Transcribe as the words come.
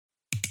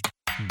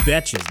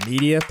Betches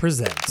Media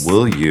presents.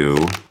 Will you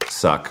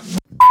suck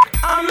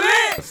I'm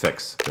lit! to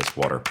fix this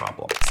water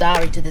problem?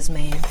 Sorry to this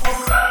man.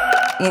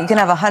 You can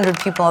have 100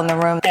 people in the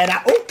room. And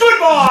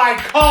Goodbye,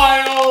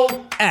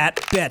 Kyle! at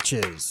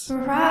Betches.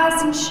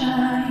 Rise and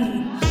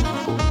shine.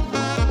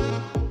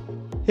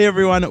 Hey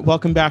everyone,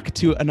 welcome back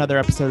to another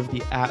episode of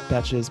the At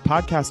Betches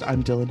podcast.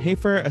 I'm Dylan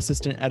Hafer,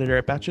 assistant editor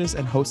at Betches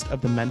and host of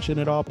the Mention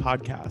It All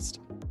podcast.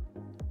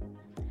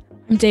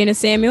 I'm Dana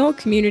Samuel,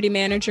 community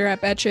manager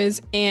at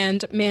Betches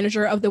and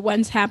manager of the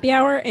When's Happy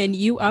Hour and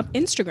You Up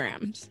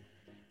Instagrams.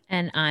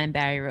 And I'm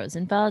Barry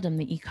Rosenfeld. I'm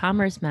the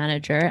e-commerce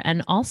manager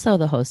and also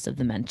the host of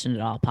the Mention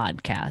It All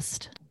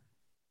podcast.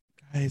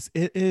 Guys,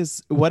 it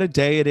is what a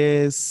day it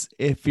is.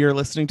 If you're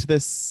listening to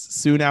this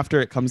soon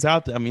after it comes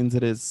out, that means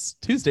it is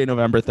Tuesday,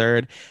 November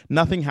 3rd.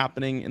 Nothing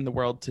happening in the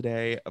world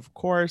today, of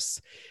course.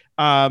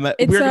 We're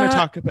going to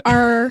talk about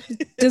our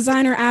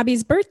designer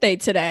Abby's birthday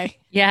today.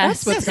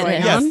 Yes, that's what's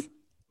going on. Yes.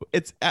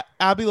 It's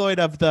Abby Lloyd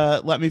of the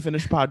Let Me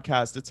Finish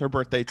podcast. It's her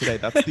birthday today.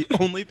 That's the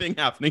only thing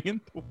happening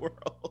in the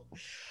world.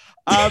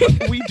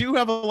 We do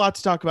have a lot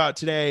to talk about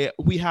today.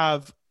 We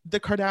have the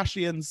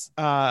Kardashians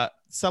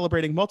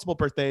celebrating multiple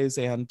birthdays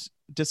and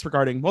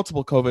disregarding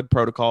multiple COVID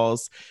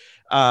protocols.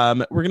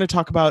 We're going to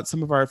talk about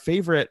some of our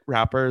favorite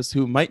rappers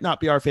who might not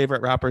be our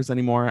favorite rappers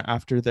anymore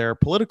after their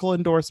political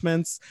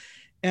endorsements.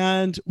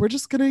 And we're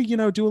just going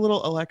to, do a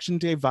little election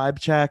day vibe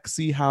check,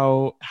 see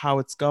how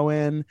it's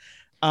going.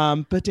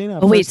 But Dana,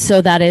 Oh, wait,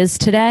 so that is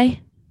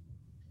today?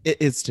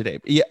 It is today.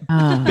 Yeah,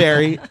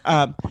 Barry.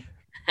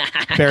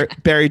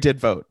 Barry did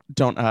vote.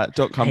 Don't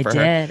come for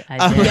her.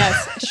 I did.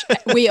 Yes,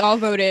 we all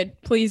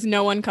voted. Please,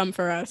 no one come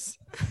for us.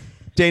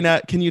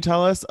 Dana, can you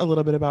tell us a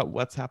little bit about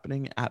what's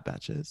happening at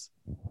Betches?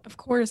 Of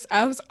course,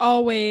 as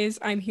always,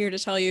 I'm here to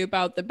tell you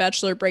about the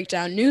Bachelor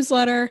Breakdown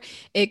newsletter.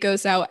 It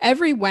goes out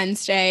every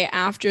Wednesday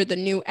after the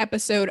new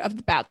episode of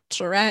The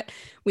Bachelorette.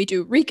 We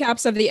do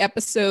recaps of the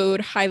episode,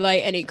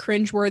 highlight any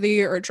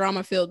cringeworthy or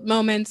drama-filled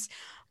moments,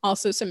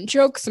 also some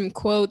jokes, some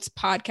quotes,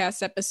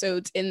 podcast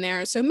episodes in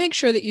there. So make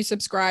sure that you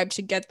subscribe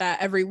to get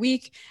that every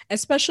week,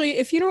 especially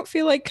if you don't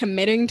feel like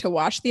committing to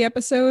watch the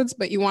episodes,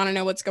 but you want to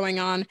know what's going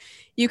on.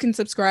 You can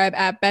subscribe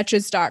at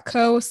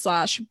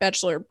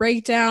betches.co/Bachelor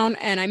Breakdown.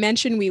 And I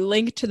mentioned we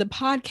link to the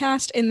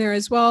podcast in there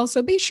as well.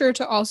 So be sure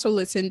to also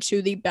listen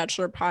to the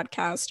Bachelor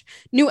podcast.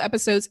 New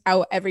episodes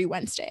out every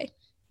Wednesday.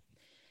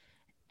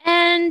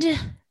 And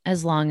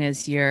as long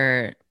as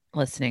you're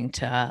listening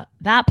to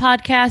that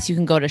podcast, you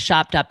can go to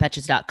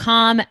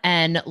shop.betches.com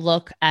and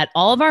look at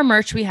all of our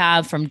merch we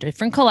have from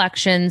different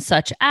collections,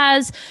 such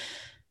as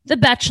the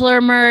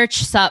Bachelor merch,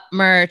 Sup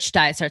merch,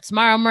 Diet Starts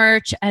Tomorrow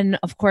merch, and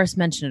of course,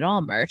 Mention It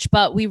All merch.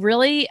 But we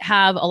really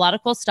have a lot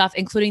of cool stuff,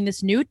 including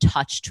this new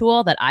touch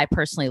tool that I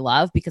personally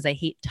love because I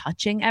hate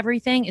touching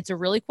everything. It's a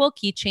really cool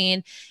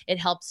keychain. It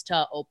helps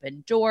to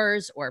open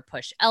doors or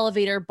push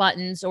elevator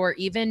buttons or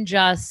even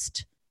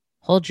just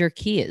hold your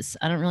keys.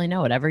 I don't really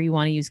know, whatever you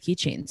want to use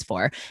keychains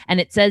for.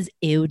 And it says,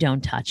 ew,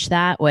 don't touch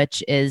that,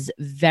 which is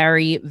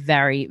very,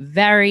 very,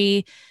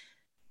 very,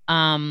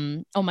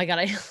 oh my God,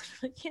 I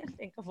can't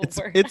think of a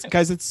word.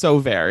 It's so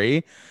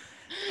very.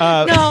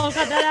 No,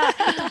 cut that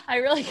out. I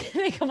really can't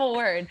think of a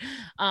word.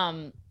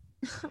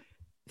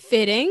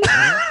 Fitting.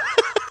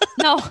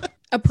 No.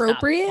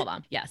 Appropriate. Stop. Hold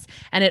on. Yes.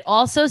 And it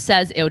also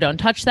says, ew, don't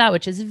touch that,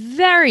 which is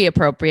very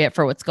appropriate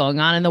for what's going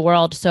on in the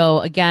world. So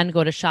again,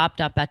 go to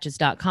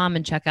shop.betches.com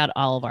and check out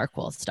all of our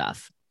cool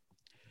stuff.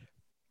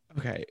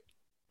 Okay.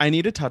 I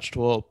need a touch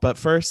tool, but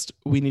first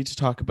we need to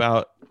talk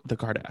about the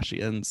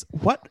Kardashians.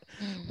 What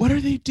are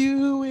they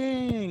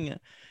doing?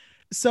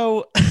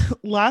 So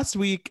last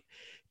week,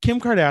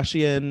 Kim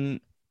Kardashian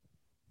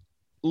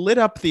lit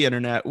up the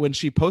internet when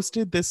she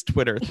posted this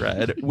Twitter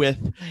thread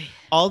with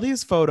all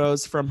these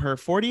photos from her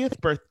 40th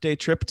birthday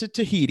trip to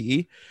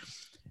Tahiti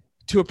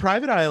to a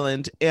private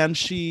island, and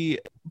she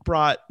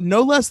brought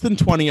no less than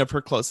 20 of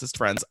her closest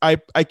friends. I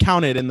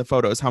counted in the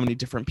photos how many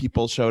different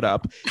people showed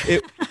up.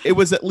 It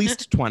was at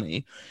least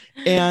 20.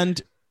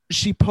 And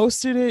she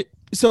posted it.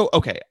 So,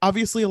 okay,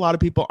 obviously a lot of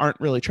people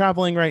aren't really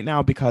traveling right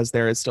now because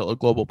there is still a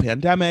global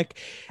pandemic.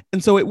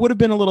 And so it would have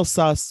been a little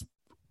sus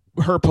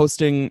her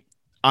posting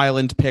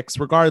island pics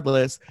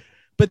regardless,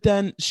 but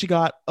then she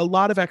got a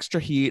lot of extra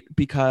heat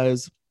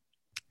because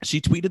she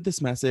tweeted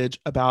this message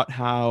about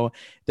how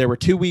there were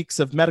 2 weeks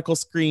of medical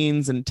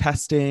screens and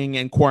testing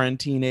and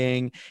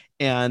quarantining,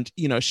 and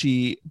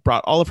she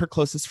brought all of her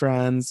closest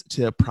friends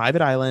to a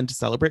private island to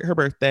celebrate her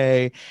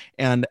birthday,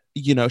 and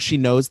she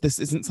knows this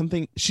isn't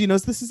something, she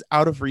knows this is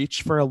out of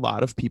reach for a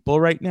lot of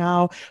people right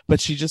now, but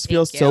she just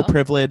feels so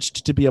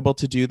privileged to be able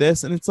to do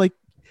this. And it's like,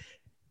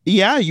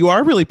 yeah, you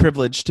are really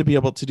privileged to be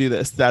able to do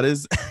this. That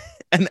is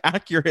an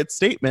accurate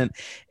statement.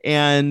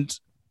 And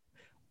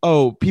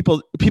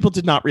people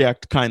did not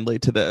react kindly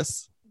to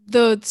this.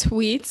 The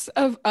tweets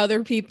of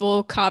other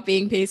people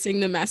copying,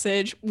 pasting the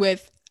message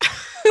with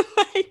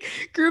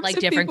groups of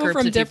people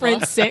from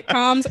different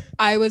sitcoms.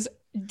 I was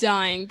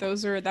dying. That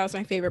was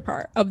my favorite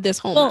part of this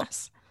whole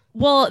mess.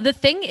 Well, the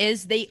thing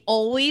is, they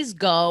always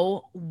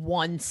go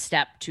one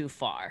step too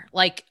far.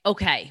 Like,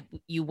 okay,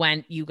 you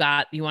went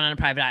on a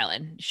private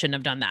island. Shouldn't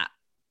have done that.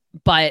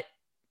 But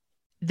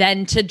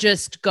then to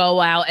just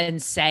go out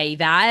and say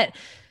that,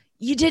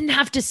 you didn't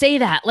have to say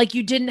that. Like,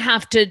 you didn't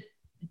have to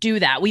do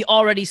that. We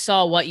already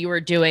saw what you were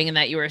doing and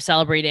that you were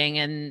celebrating,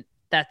 and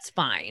that's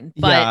fine.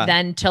 But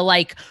then to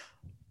like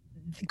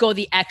go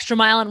the extra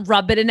mile and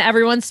rub it in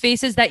everyone's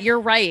faces that you're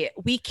right.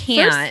 We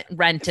can't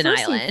rent an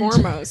island. And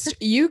foremost,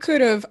 you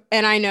could have,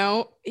 and I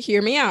know,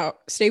 hear me out,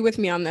 stay with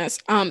me on this.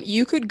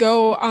 You could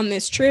go on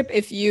this trip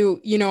if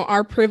you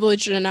are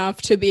privileged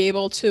enough to be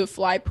able to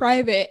fly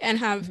private and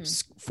have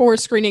 4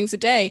 screenings a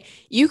day.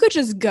 You could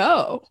just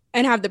go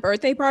and have the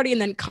birthday party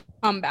and then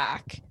come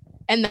back.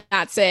 And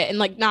that's it. And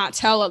like not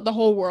tell the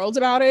whole world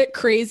about it.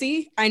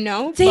 Crazy. I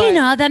know.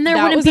 Dana, then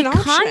there wouldn't be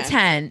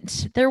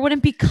content. There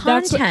wouldn't be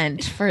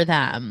content for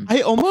them.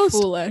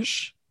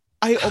 Foolish.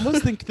 I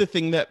almost think the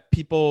thing that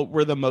people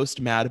were the most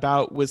mad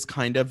about was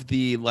kind of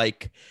the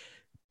like,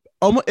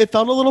 it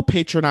felt a little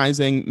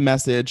patronizing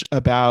message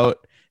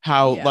about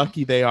how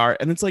lucky they are.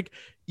 And it's like,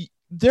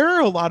 there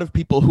are a lot of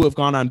people who have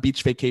gone on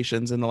beach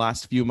vacations in the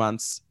last few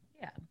months.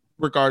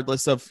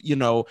 Regardless of,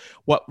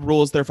 what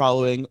rules they're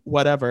following,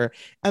 whatever.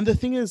 And the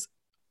thing is,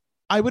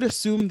 I would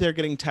assume they're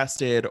getting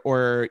tested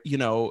or,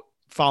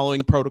 following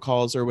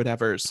protocols or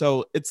whatever.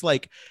 So it's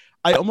like,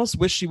 I almost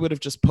wish she would have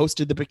just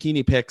posted the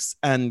bikini pics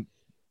and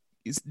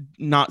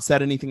not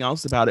said anything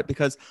else about it,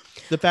 because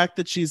the fact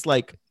that she's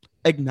like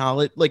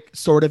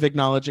sort of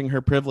acknowledging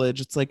her privilege,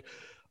 it's like,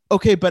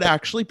 okay, but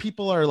actually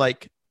people are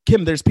like,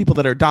 Kim, there's people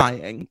that are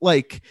dying.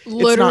 Like,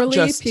 literally, it's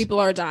not just, people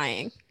are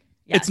dying.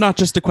 Yes. It's not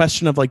just a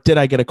question of like, did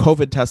I get a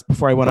COVID test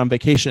before I went on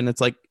vacation?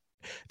 It's like,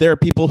 there are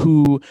people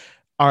who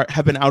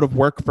have been out of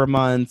work for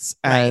months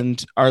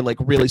and are like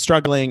really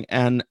struggling.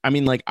 And I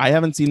mean, like, I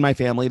haven't seen my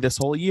family this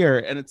whole year.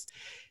 And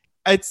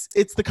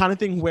it's the kind of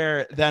thing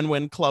where then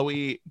when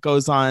Chloe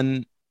goes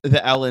on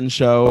the Ellen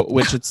show,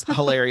 which it's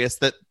hilarious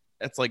that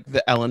it's like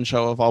the Ellen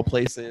show of all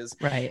places.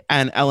 Right.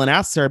 And Ellen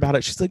asks her about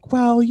it. She's like,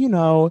 well,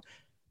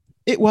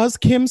 it was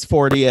Kim's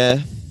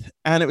 40th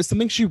and it was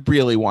something she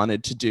really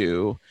wanted to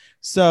do.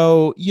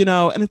 So,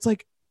 and it's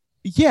like,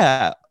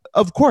 yeah,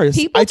 of course.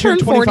 People turn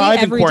 25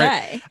 every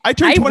day. I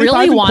turned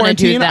 25 in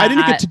quarantine. I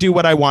didn't get to do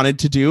what I wanted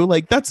to do.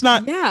 Like, that's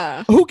not,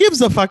 who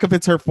gives a fuck if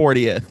it's her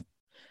 40th?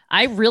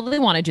 I really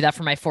want to do that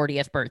for my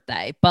 40th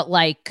birthday, but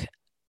like,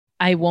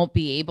 I won't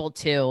be able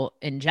to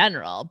in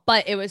general.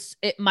 But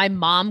my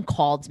mom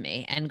called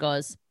me and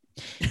goes,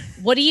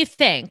 what do you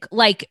think?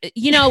 Like,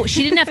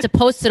 she didn't have to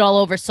post it all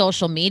over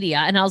social media.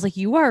 And I was like,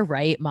 you are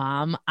right,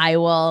 Mom. I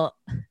will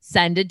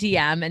send a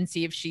DM and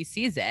see if she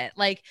sees it.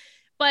 Like,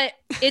 but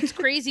it's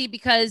crazy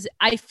because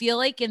I feel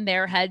like in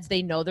their heads,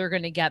 they know they're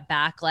going to get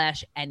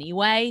backlash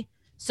anyway.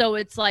 So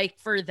it's like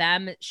for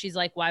them, she's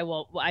like,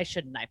 why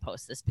shouldn't I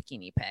post this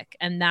bikini pic?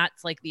 And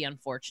that's like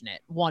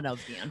one of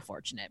the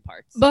unfortunate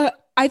parts.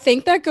 But I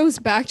think that goes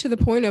back to the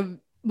point of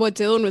what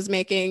Dylan was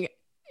making.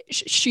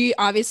 She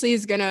obviously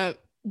is going to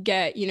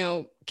get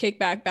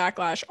kickback,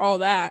 backlash, all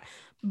that,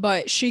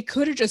 but she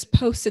could have just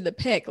posted the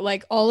pic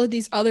like all of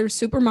these other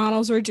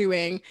supermodels are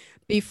doing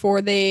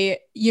before they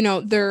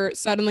they're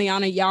suddenly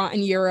on a yacht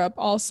in Europe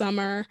all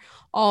summer,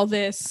 all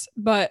this,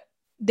 but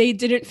they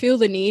didn't feel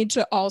the need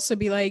to also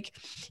be like,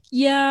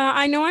 yeah,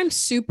 I know I'm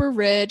super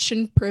rich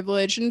and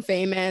privileged and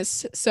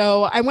famous,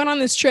 so I went on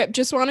this trip,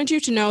 just wanted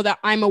you to know that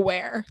I'm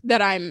aware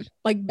that I'm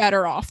like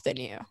better off than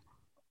you.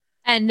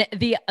 And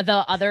the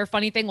other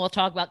funny thing, we'll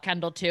talk about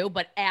Kendall too,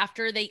 but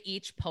after they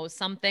each post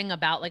something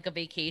about like a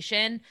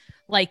vacation,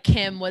 like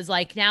Kim was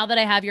like, now that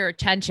I have your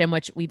attention,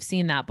 which we've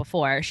seen that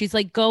before, she's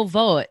like, go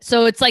vote.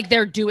 So it's like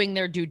they're doing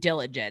their due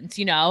diligence,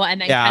 and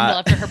then Kendall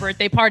after her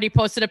birthday party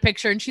posted a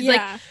picture and she's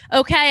like,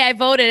 okay, I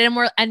voted.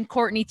 And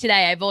Courtney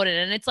today, I voted.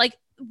 And it's like,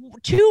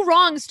 2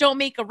 wrongs don't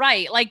make a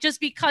right. Like, just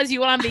because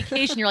you went on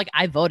vacation, you're like,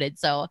 I voted,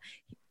 so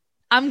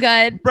I'm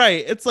good.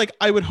 Right. It's like,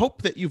 I would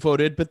hope that you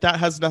voted, but that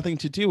has nothing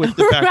to do with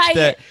the fact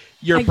that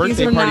your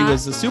birthday party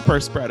was a super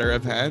spreader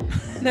event.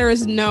 There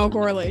is no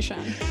correlation.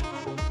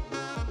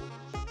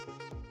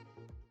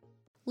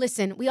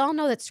 Listen, we all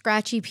know that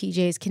scratchy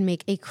PJs can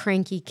make a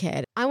cranky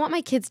kid. I want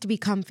my kids to be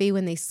comfy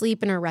when they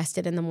sleep and are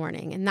rested in the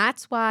morning, and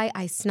that's why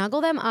I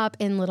snuggle them up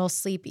in Little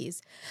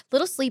Sleepies.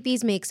 Little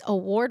Sleepies makes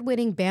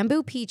award-winning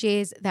bamboo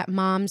PJs that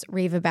moms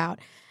rave about.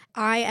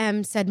 I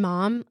am said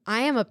mom.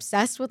 I am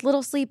obsessed with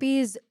Little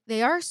Sleepies.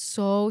 They are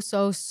so,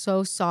 so,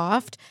 so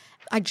soft.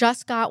 I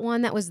just got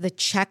one that was the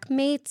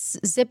Checkmates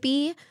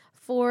Zippy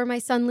for my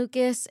son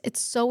Lucas.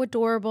 It's so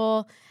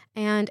adorable,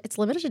 and it's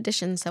limited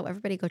edition, so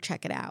everybody go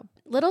check it out.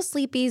 Little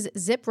Sleepies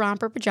Zip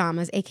Romper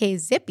Pajamas, aka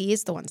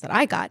Zippies, the ones that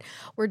I got,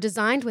 were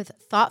designed with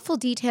thoughtful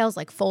details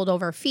like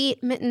fold-over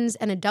feet, mittens,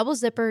 and a double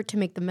zipper to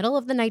make the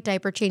middle-of-the-night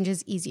diaper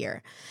changes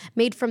easier.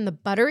 Made from the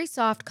buttery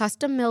soft,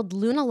 custom-milled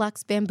Luna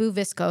Luxe bamboo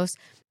viscose,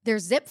 their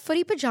zip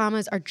footy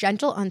pajamas are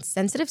gentle on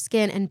sensitive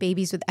skin and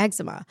babies with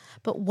eczema.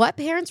 But what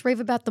parents rave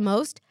about the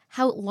most?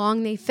 How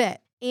long they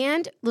fit.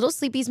 And Little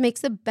Sleepies makes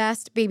the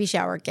best baby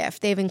shower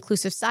gift. They have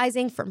inclusive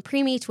sizing from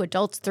preemie to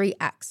adults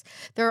 3X.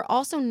 There are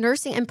also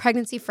nursing and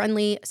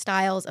pregnancy-friendly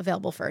styles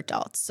available for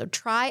adults. So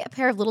try a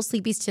pair of Little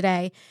Sleepies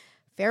today.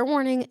 Fair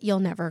warning, you'll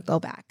never go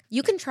back.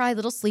 You can try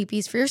Little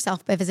Sleepies for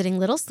yourself by visiting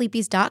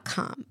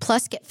littlesleepies.com.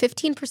 Plus, get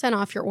 15%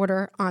 off your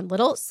order on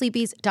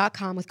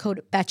littlesleepies.com with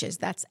code BETCHES.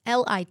 That's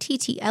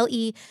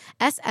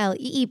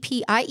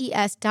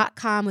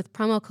LITTLESLEEPIES.com with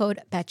promo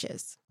code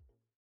BETCHES.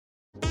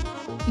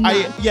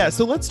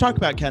 So let's talk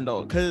about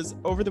Kendall, because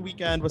over the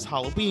weekend was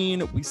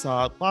Halloween. We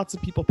saw lots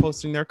of people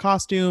posting their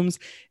costumes,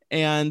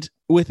 and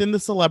within the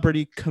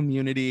celebrity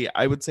community,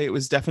 I would say it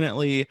was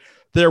definitely,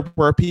 there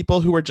were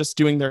people who were just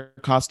doing their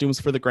costumes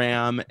for the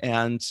gram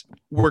and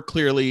were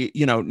clearly,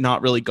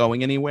 not really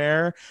going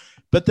anywhere.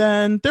 But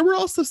then there were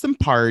also some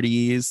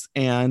parties,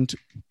 and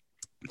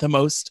the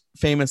most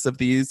famous of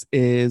these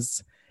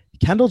is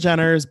Kendall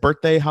Jenner's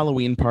birthday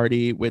Halloween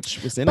party,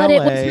 which was in LA. But it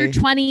was her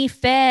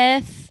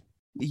 25th.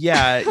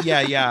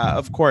 Yeah,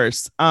 of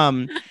course.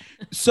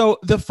 So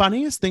the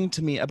funniest thing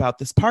to me about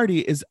this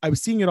party is I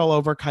was seeing it all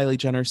over Kylie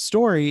Jenner's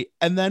story,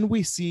 and then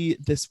we see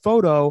this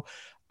photo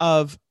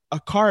of a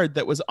card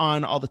that was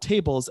on all the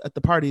tables at the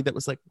party that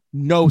was like,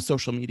 no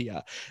social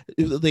media.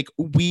 Like,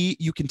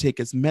 you can take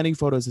as many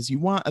photos as you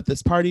want at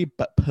this party,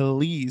 but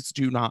please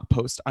do not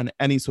post on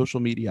any social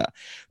media.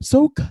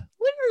 So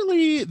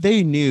clearly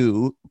they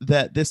knew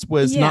that this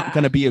was not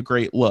going to be a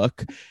great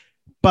look,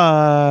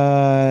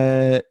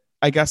 but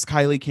I guess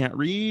Kylie can't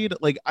read.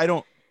 Like,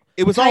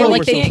 it was all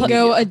like they can't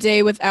go a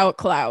day without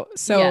clout.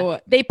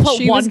 So they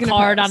put one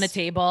card on a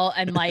table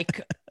and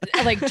like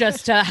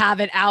just to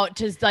have it out,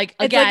 just like,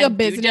 again, it's like a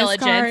business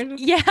card.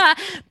 Yeah.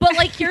 But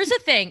like, here's the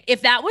thing.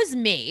 If that was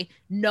me,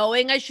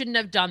 knowing I shouldn't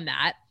have done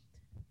that,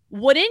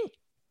 wouldn't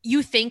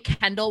you think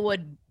Kendall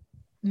would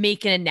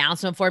make an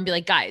announcement for and be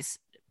like, guys,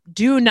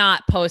 do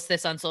not post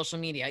this on social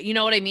media? You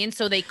know what I mean?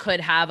 So they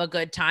could have a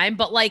good time,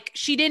 but like,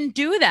 she didn't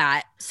do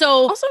that.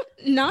 So also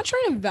not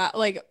trying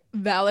to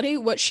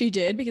validate what she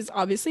did, because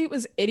obviously it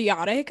was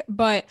idiotic,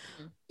 but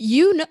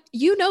you know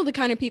the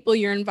kind of people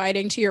you're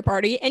inviting to your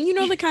party, and you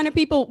know the kind of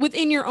people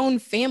within your own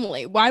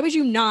family. Why would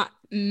you not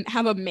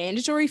have a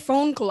mandatory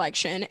phone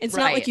collection? It's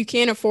not like you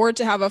can't afford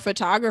to have a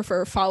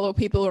photographer follow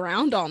people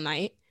around all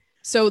night.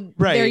 So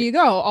there you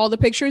go, all the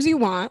pictures you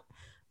want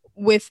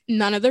with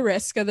none of the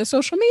risk of the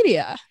social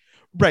media.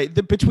 Right.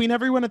 Between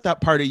everyone at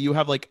that party, you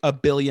have like 1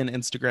 billion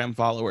Instagram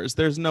followers.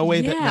 There's no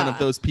way that none of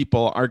those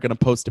people are going to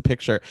post a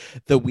picture.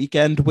 The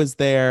Weeknd was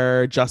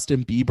there.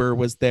 Justin Bieber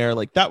was there.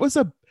 Like, that was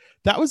a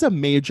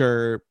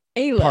major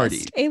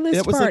party. It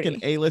was like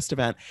an A-list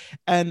event.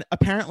 And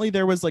apparently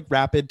there was like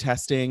rapid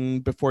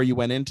testing before you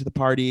went into the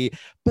party.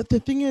 But the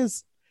thing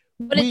is,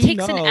 but it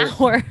takes an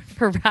hour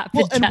for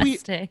rapid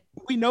testing.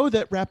 We know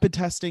that rapid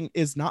testing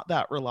is not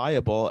that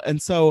reliable.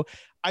 And so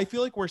I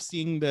feel like we're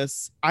seeing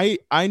this.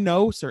 I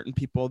know certain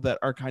people that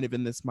are kind of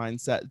in this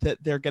mindset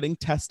that they're getting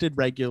tested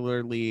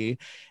regularly.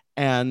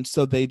 And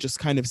so they just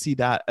kind of see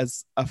that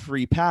as a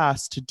free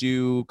pass to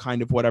do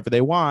kind of whatever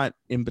they want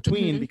in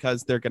between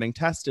because they're getting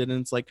tested.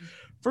 And it's like,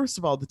 first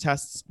of all, the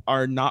tests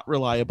are not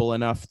reliable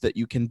enough that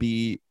you can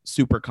be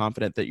super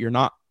confident that you're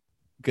not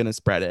going to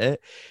spread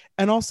it.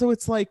 And also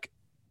it's like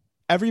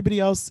everybody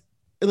else,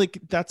 like,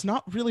 that's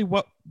not really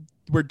what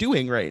we're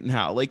doing right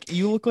now. Like,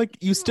 you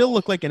still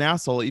look like an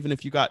asshole even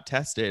if you got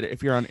tested,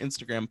 if you're on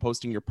Instagram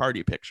posting your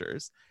party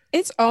pictures.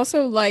 It's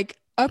also like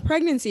a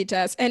pregnancy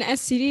test, an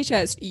STD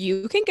test.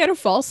 You can get a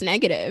false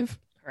negative.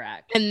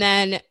 Correct. And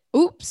then,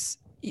 oops,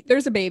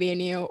 there's a baby in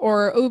you,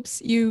 or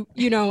oops, you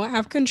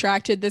have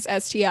contracted this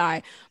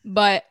STI,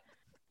 but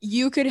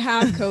you could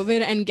have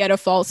COVID and get a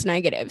false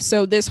negative.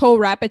 So this whole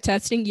rapid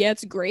testing,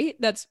 it's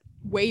great. That's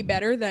way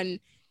better than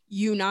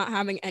you not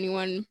having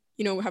anyone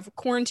have a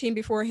quarantine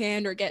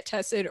beforehand or get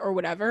tested or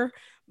whatever,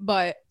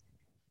 but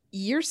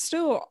you're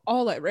still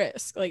all at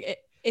risk. Like,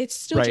 it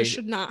still just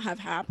should not have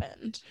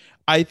happened.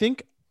 I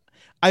think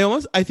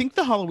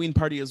the Halloween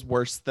party is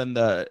worse than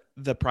the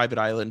private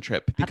island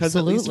trip, because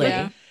at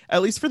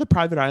least for the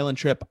private island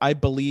trip, I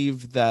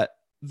believe that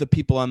the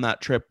people on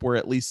that trip were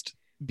at least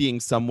being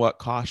somewhat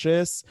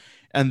cautious,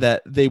 and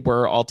that they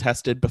were all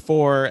tested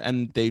before,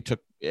 and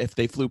if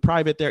they flew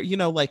private there,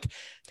 like,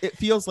 it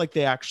feels like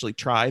they actually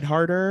tried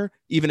harder,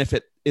 even if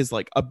it is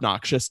like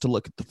obnoxious to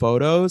look at the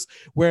photos.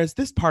 Whereas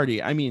this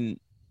party, I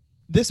mean,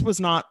 this was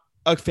not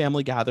a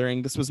family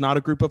gathering. This was not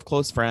a group of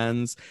close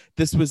friends.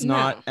 This was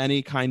not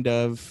any kind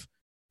of,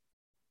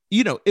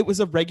 it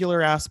was a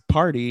regular ass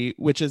party,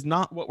 which is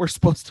not what we're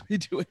supposed to be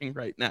doing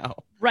right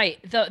now. Right.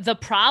 The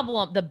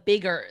problem,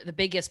 the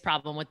biggest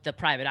problem with the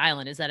private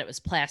island is that it was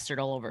plastered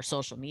all over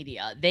social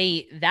media.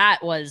 That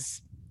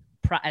was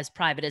as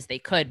private as they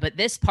could. But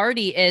this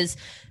party is,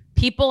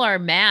 people are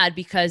mad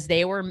because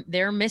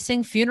they're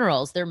missing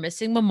funerals, they're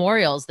missing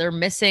memorials, they're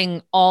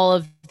missing all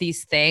of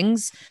these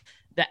things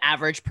the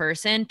average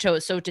person. So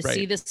to Right.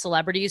 see the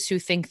celebrities who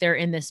think they're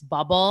in this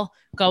bubble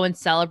go and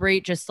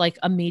celebrate just like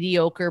a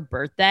mediocre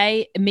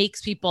birthday, it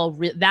makes people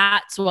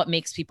that's what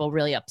makes people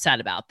really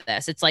upset about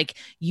this. It's like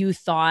you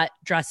thought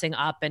dressing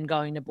up and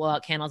going to blow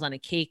out candles on a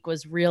cake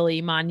was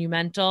really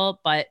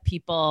monumental, but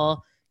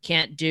people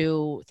can't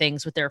do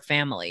things with their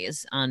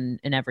families on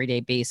an everyday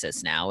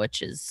basis now,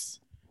 which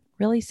is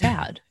really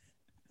sad.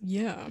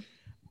 Yeah.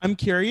 I'm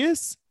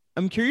curious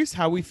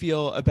how we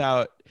feel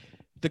about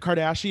the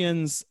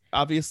Kardashians.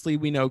 Obviously,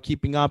 we know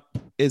Keeping Up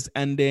is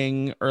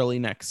ending early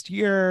next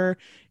year.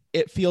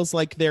 It feels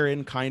like they're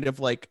in kind of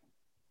like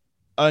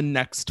a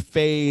next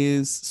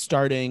phase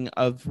starting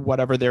of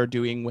whatever they're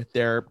doing with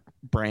their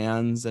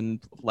brands and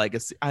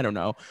legacy. I don't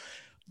know.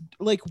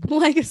 Like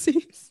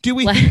Legacies. do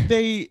we think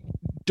they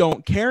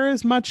don't care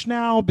as much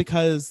now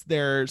because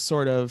they're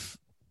sort of,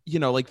 you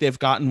know, like they've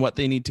gotten what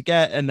they need to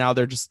get and now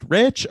they're just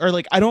rich? Or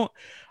like, I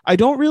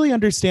don't really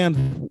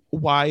understand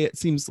why it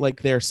seems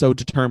like they're so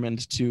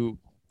determined to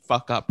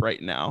fuck up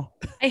right now.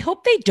 I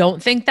hope they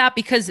don't think that,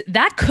 because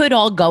that could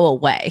all go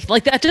away.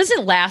 Like that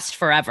doesn't last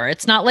forever.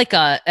 It's not like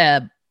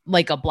a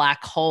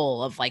black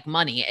hole of like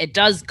money. It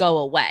does go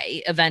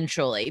away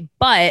eventually.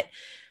 But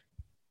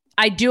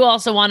I do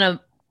also want to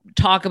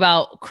talk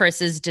about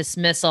Kris's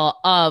dismissal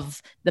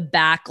of the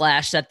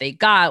backlash that they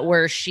got,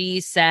 where she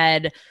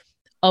said,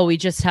 oh, we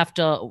just have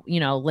to, you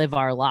know, live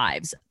our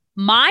lives.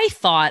 My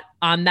thought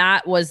on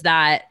that was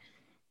that,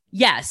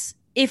 yes,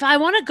 if I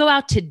want to go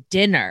out to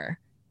dinner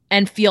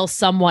and feel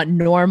somewhat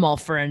normal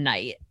for a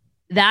night,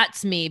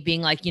 that's me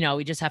being like, you know,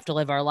 we just have to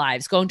live our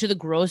lives, going to the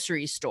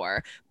grocery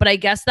store. But I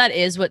guess that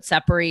is what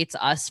separates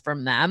us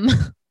from them.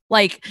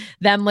 Like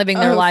them living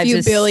their lives. A few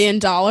is, $1 billion.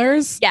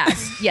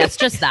 Yes,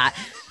 just that.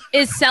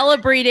 Is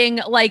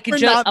celebrating like We're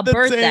just not a the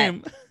birthday.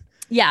 same.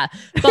 Yeah.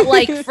 But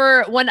like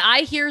for when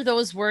I hear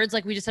those words,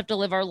 like we just have to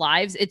live our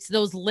lives, it's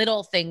those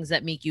little things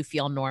that make you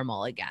feel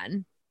normal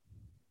again.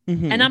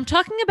 Mhm. And I'm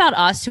talking about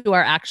us who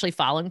are actually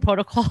following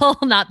protocol,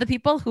 not the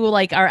people who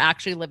like are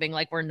actually living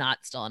like we're not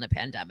still in a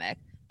pandemic.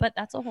 But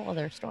that's a whole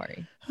other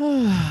story.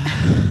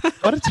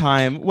 What a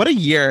time. What a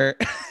year.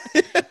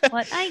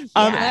 What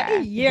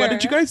a year. What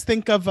did you guys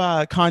think of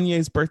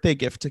Kanye's birthday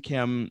gift to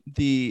Kim?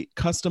 The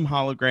custom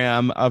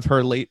hologram of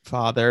her late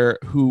father,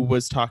 who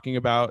was talking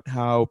about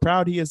how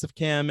proud he is of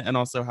Kim and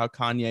also how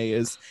Kanye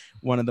is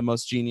one of the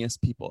most genius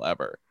people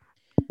ever.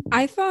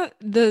 I thought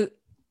the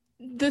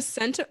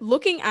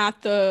looking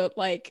at the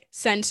like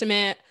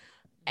sentiment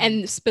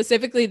and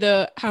specifically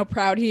the how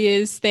proud he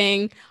is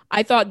thing,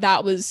 I thought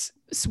that was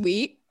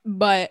sweet,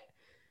 but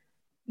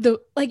the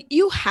like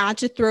you had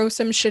to throw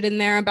some shit in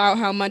there about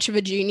how much of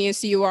a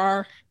genius you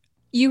are.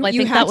 You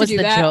think had that to was do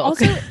the that. joke.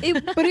 Also,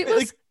 it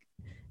was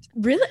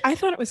really, I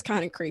thought it was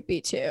kind of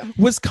creepy too.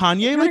 Was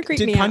Kanye kinda like, creeped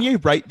did me out.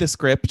 Kanye write the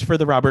script for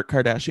the Robert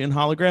Kardashian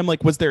hologram?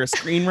 Like, was there a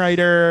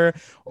screenwriter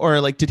or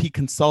like, did he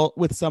consult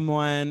with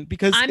someone?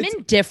 Because I'm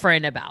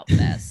indifferent about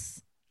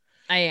this.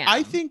 I am.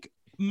 I think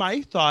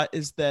my thought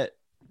is that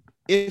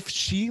if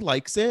she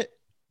likes it,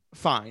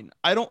 fine.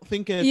 I don't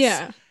think it's,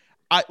 Yeah.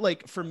 I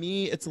like, for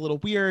me, it's a little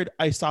weird.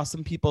 I saw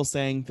some people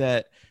saying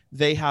that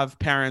they have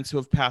parents who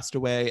have passed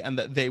away and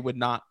that they would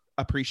not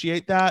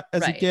appreciate that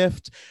as a Right.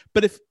 gift.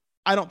 But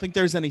I don't think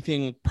there's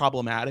anything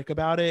problematic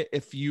about it.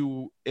 If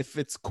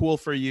it's cool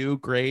for you,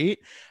 great.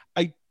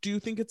 I do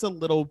think it's a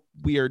little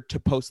weird to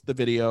post the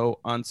video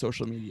on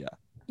social media.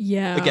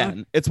 Yeah.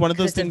 Again, it's one of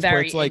those It's a things where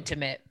very it's like,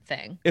 intimate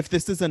thing. if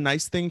this is a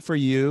nice thing for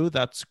you,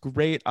 that's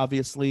great.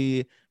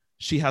 Obviously,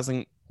 she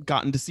hasn't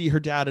gotten to see her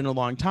dad in a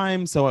long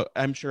time, so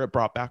I'm sure it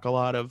brought back a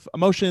lot of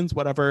emotions,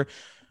 whatever.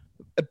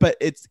 But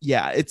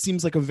it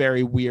seems like a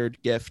very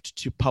weird gift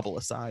to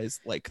publicize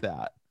like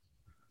that.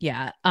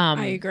 Yeah.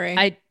 I agree.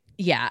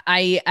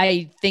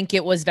 I think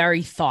it was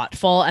very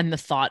thoughtful and the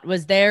thought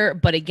was there.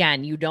 But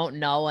again, you don't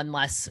know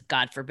unless,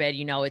 God forbid,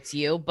 you know it's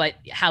you, but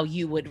how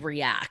you would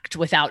react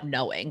without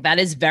knowing. That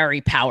is very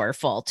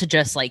powerful to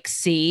just like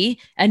see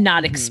and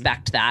not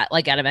expect that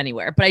like out of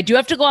anywhere. But I do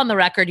have to go on the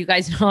record. You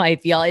guys know how I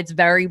feel. It's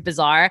very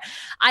bizarre.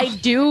 I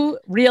do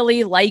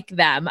really like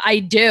them. I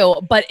do.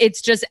 But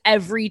it's just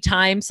every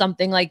time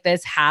something like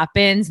this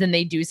happens, then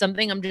they do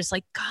something, I'm just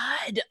like,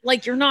 God,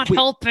 like you're not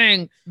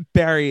helping.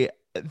 Barry,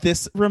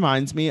 this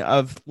reminds me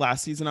of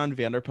last season on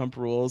Vanderpump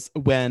Rules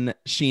when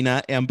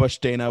Sheena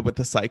ambushed Dana with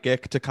the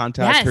psychic to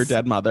contact her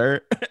dead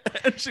mother.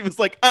 And she was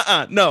like,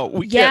 no,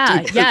 we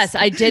can't do this. Yes,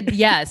 I did.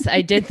 Yes,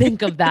 I did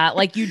think of that.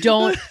 Like you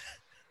don't.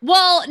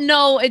 Well,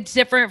 no, it's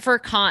different for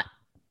Kanye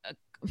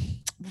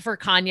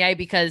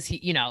because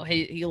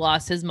he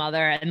lost his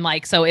mother and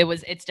like so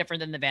it's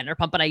different than the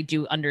Vanderpump. But I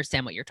do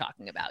understand what you're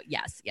talking about.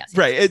 Yes.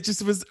 Right. It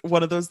just was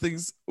one of those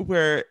things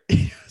where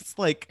it's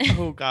like,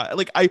 oh God,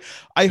 like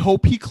I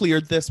hope he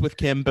cleared this with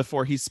Kim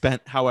before he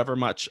spent however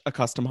much a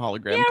custom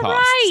hologram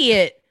costs.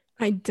 Right.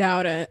 I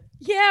doubt it.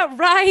 Yeah,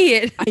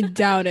 right. I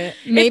doubt it.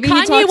 Maybe if he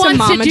Kanye talked to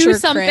wants to do Momager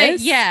something.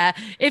 Chris, Yeah,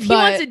 if he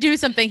wants to do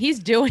something, he's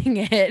doing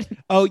it.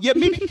 Oh yeah,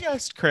 maybe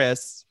just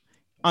Chris,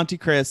 Auntie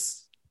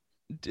Chris.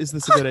 Is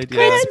this a good idea?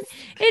 Chris,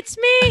 it's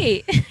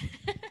me.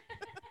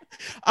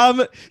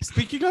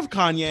 Speaking of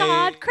Kanye,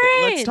 Todd let's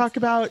Cranes. talk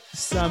about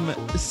some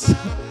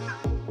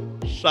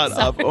shut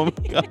up. Oh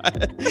my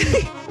God.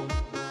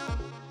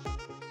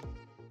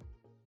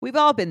 We've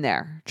all been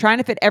there, trying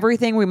to fit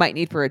everything we might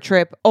need for a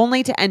trip,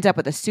 only to end up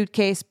with a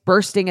suitcase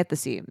bursting at the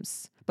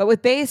seams. But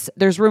with Base,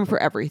 there's room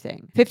for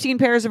everything. 15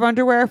 pairs of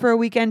underwear for a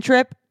weekend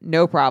trip?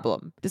 No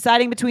problem.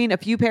 Deciding between a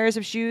few pairs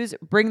of shoes?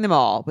 Bring them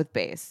all with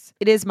Base.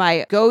 It is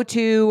my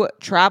go-to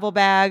travel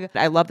bag.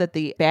 I love that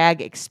the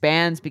bag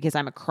expands because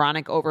I'm a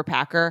chronic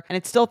overpacker and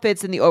it still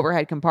fits in the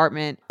overhead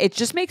compartment. It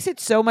just makes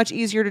it so much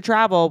easier to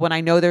travel when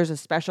I know there's a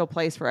special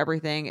place for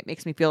everything. It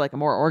makes me feel like a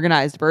more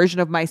organized version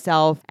of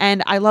myself.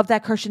 And I love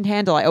that cushioned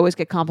handle. I always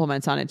get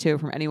compliments on it too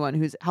from anyone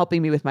who's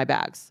helping me with my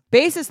bags.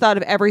 Base has thought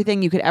of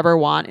everything you could ever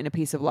want in a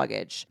piece of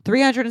luggage.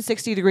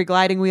 360-degree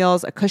gliding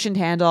wheels, a cushioned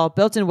handle,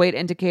 built-in weight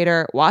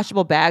indicator,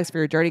 washable bags for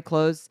your dirty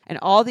clothes, and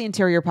all the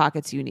interior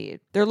pockets you need.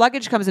 Their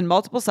luggage comes in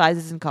multiple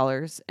sizes and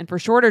colors, and for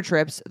shorter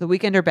trips, the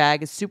Weekender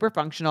bag is super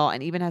functional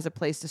and even has a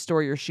place to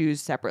store your shoes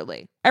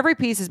separately. Every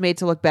piece is made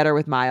to look better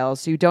with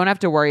miles, so you don't have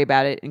to worry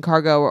about it in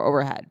cargo or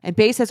overhead. And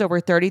Base has over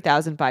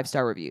 30,000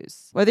 five-star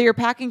reviews. Whether you're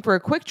packing for a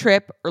quick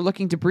trip or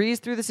looking to breeze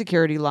through the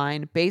security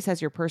line, Base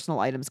has your personal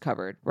items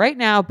covered. Right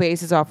now,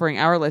 Base is offering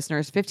our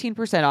listeners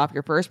 15% off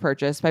your first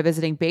purchase by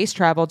visiting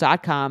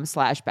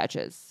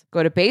basetravel.com/betches.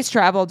 Go to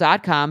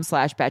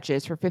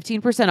basetravel.com/betches for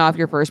 15% off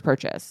your first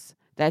purchase.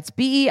 That's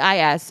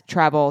BEIS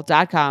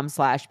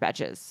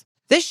travel.com/betches.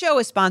 This show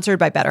is sponsored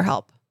by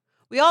BetterHelp.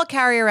 We all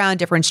carry around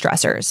different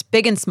stressors,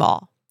 big and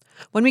small.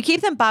 When we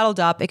keep them bottled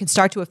up, it can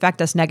start to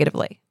affect us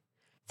negatively.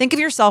 Think of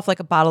yourself like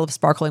a bottle of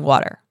sparkling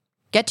water.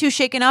 Get too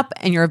shaken up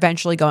and you're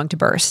eventually going to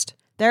burst.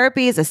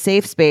 Therapy is a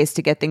safe space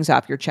to get things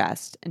off your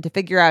chest and to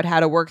figure out how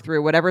to work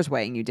through whatever's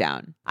weighing you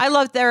down. I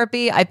love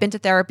therapy. I've been to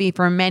therapy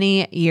for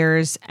many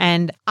years,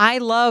 and I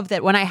love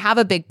that when I have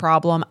a big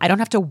problem, I don't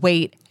have to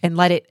wait and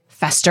let it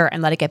fester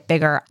and let it get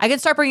bigger. I can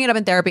start bringing it up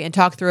in therapy and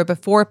talk through it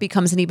before it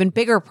becomes an even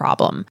bigger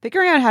problem.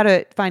 Figuring out how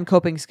to find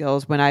coping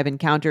skills when I've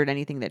encountered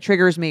anything that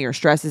triggers me or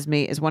stresses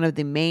me is one of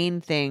the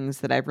main things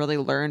that I've really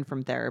learned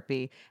from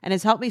therapy and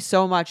has helped me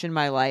so much in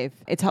my life.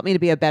 It's helped me to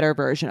be a better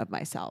version of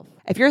myself.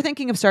 If you're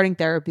thinking of starting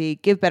therapy,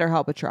 give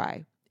BetterHelp a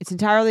try. It's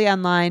entirely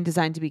online,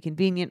 designed to be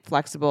convenient,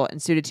 flexible,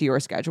 and suited to your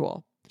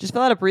schedule. Just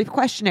fill out a brief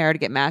questionnaire to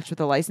get matched with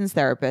a licensed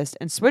therapist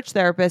and switch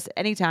therapists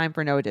anytime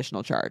for no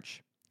additional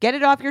charge. Get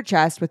it off your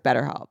chest with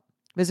BetterHelp.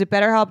 Visit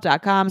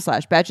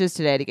betterhelp.com/betches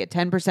today to get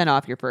 10%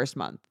 off your first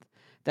month.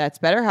 That's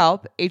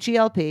BetterHelp,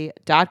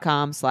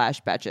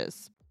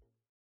 HELP.com/betches.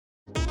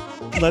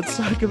 Let's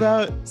talk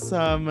about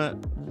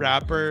some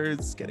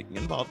rappers getting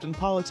involved in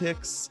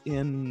politics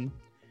in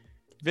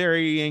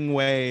varying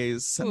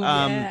ways. Ooh,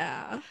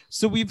 yeah.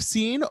 So we've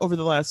seen over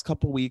the last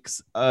couple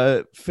weeks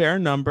a fair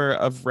number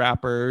of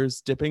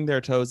rappers dipping their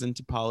toes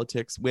into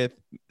politics with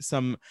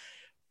some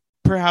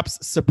perhaps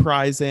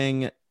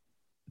surprising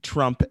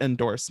Trump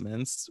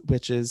endorsements,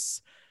 which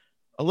is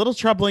a little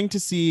troubling to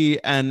see.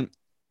 And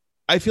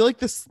I feel like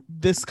this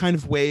kind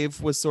of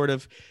wave was sort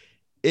of,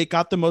 it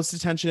got the most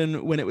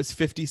attention when it was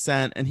 50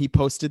 Cent and he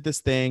posted this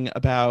thing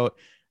about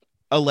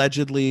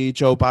allegedly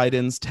Joe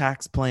Biden's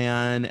tax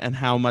plan and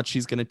how much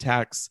he's going to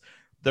tax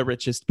the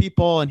richest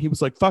people. And he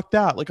was like, fuck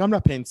that. Like, I'm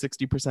not paying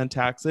 60%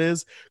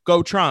 taxes.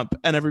 Go Trump.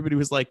 And everybody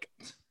was like,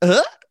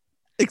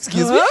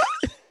 excuse me?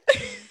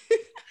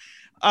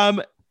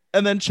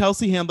 And then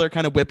Chelsea Handler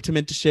kind of whipped him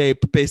into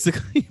shape,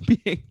 basically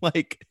being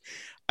like,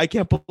 I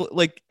can't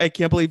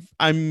believe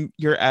I'm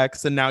your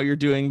ex and now you're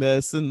doing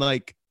this, and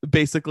like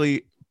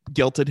basically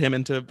guilted him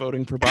into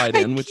voting for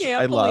Biden, which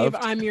I love.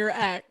 I'm your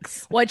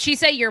ex. What'd she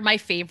say? You're my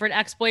favorite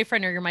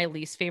ex-boyfriend, or you're my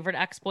least favorite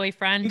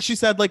ex-boyfriend? She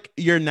said like,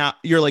 you're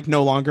like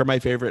no longer my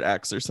favorite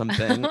ex or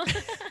something.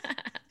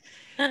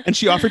 And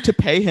she offered to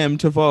pay him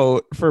to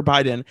vote for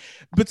Biden.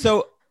 But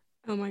so,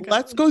 oh my God.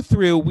 Let's go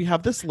through. We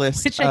have this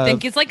list, which I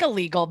think is like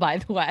illegal, by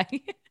the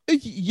way.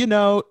 You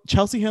know,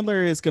 Chelsea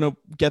Handler is going to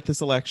get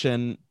this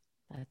election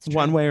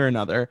one way or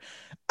another.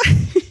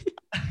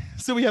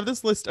 So we have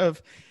this list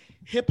of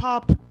hip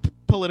hop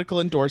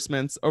political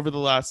endorsements over the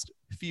last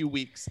few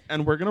weeks,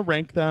 and we're going to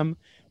rank them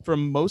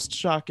from most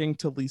shocking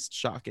to least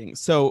shocking.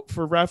 So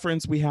for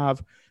reference, we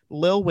have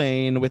Lil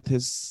Wayne with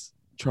his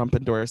Trump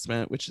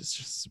endorsement, which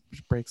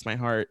breaks my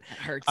heart. It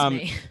hurts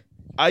me.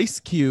 Ice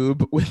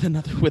Cube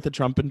with a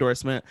Trump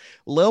endorsement,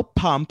 Lil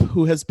Pump,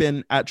 who has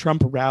been at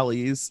Trump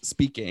rallies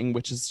speaking,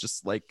 which is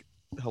just like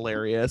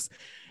hilarious.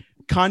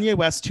 Kanye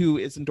West, who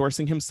is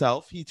endorsing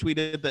himself. He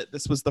tweeted that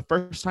this was the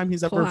first time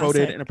he's ever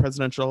voted in a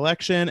presidential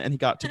election, and he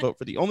got to vote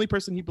for the only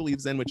person he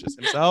believes in, which is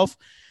himself.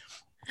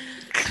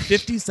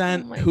 50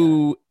 Cent,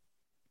 who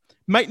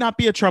might not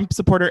be a Trump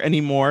supporter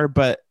anymore,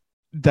 but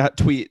that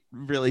tweet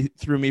really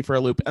threw me for a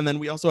loop. And then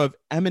we also have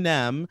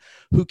Eminem,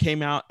 who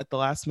came out at the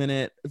last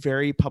minute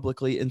very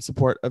publicly in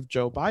support of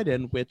Joe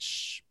Biden,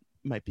 which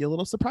might be a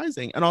little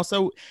surprising. And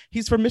also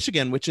he's from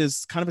Michigan, which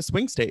is kind of a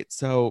swing state.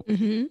 So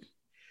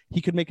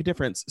he could make a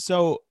difference.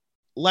 So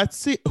let's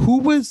see, who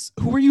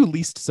were you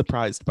least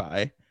surprised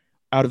by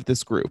out of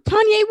this group?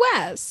 Kanye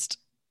West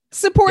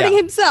supporting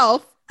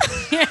himself.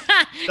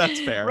 That's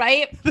fair.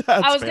 Right? That's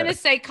I was fair. gonna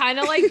say kind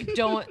of like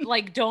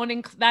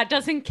that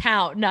doesn't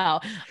count. No.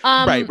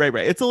 Right.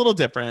 It's a little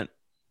different.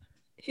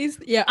 He's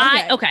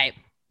okay.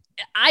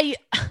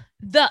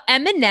 The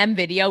Eminem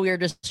video we were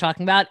just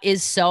talking about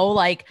is so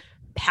like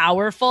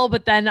powerful,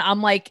 but then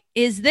I'm like,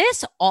 is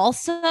this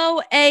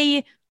also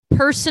a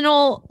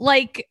personal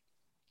like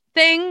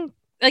thing?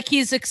 Like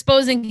he's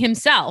exposing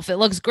himself. It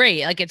looks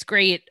great. Like it's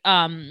great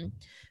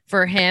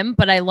for him,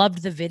 but I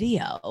loved the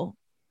video.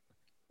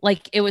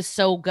 Like it was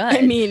so good.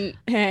 I mean,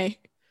 hey,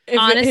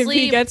 if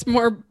he gets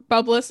more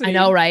publicity, I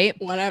know, right?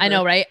 Whatever. I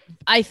know, right?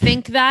 I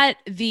think that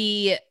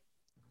the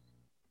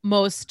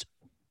most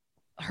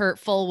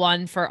hurtful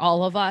one for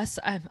all of us,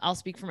 I'll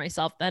speak for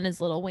myself then, is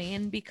Lil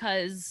Wayne,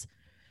 because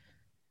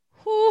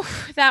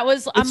that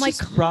was, I'm like,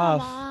 just come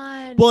rough.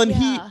 on. Well, and Yeah.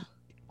 he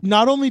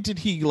not only did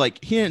he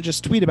didn't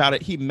just tweet about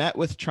it, he met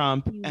with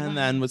Trump and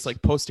then was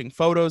like posting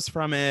photos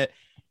from it.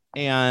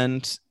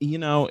 And, you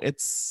know,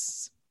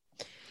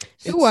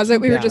 who was it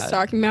we were bad. just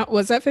talking about?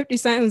 Was that 50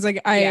 Cent? It was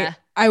like, Yeah.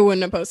 I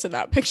wouldn't have posted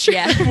that picture.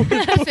 Yeah.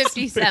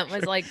 50 Cent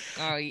was like,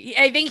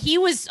 I think he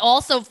was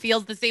also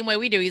feels the same way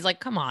we do. He's like,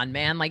 come on,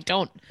 man. Like,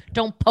 don't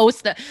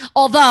post that.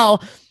 Although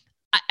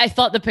I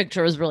thought the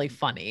picture was really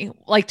funny,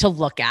 like to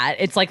look at.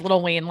 It's like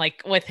Lil Wayne,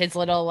 like with his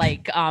little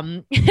like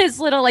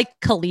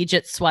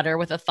collegiate sweater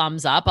with a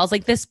thumbs up. I was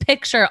like, this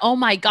picture, oh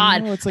my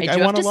God. It's like, I I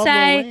do have want to to love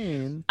say, Lil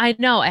Wayne. I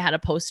know I had a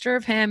poster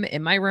of him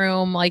in my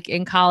room, like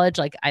in college.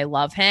 Like I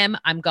love him.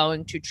 I'm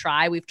going to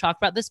try. We've talked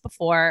about this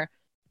before.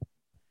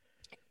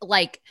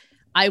 Like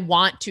I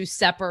want to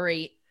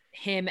separate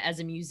him as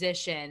a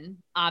musician,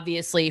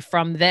 obviously,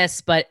 from this,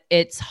 but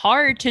it's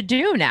hard to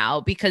do now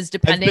because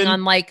depending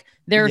on like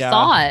their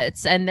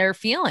thoughts and their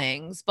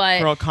feelings. But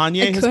girl,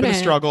 Kanye has been a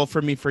struggle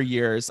for me for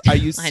years. I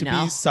used to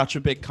know. be such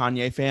a big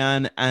Kanye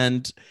fan,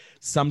 and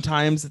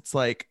sometimes it's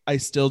like I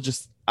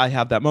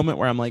have that moment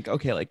where I'm like,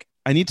 okay, like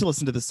I need to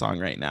listen to this song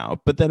right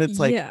now, but then it's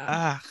like,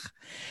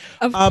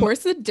 Of course,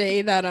 the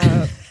day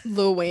that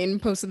Lil Wayne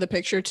posted the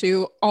picture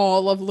too,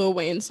 all of Lil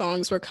Wayne's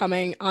songs were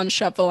coming on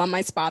shuffle on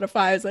my Spotify.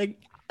 I was like,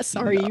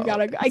 sorry, you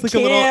gotta, I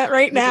can't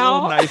right now. A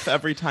little knife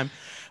every time.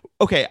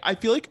 Okay, I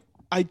feel like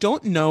I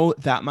don't know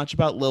that much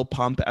about Lil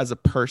Pump as a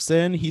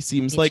person. He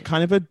seems like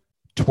kind of a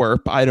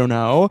twerp. I don't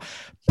know,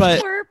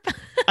 but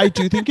I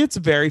do think it's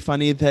very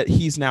funny that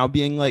he's now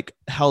being like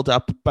held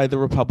up by the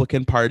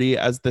Republican Party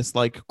as this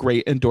like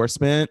great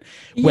endorsement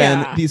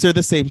when these are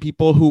the same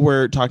people who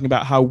were talking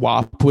about how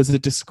WAP was a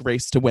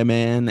disgrace to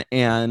women.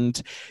 And,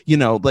 you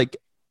know, like,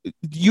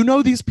 you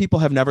know, these people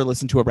have never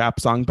listened to a rap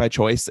song by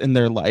choice in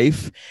their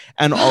life.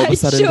 And all of a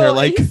sudden they're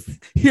like,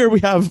 here we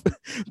have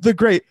the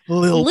great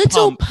Lil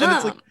Pump.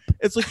 And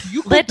it's like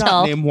you could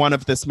not name one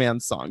of this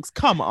man's songs.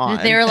 Come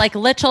on. They were like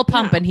Little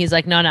Pump, and he's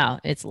like, no,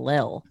 it's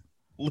Lil.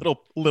 Little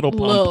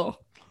Pump.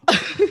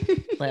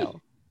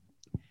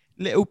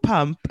 Little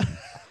Pump.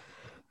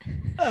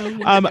 Oh my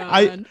God.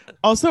 I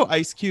also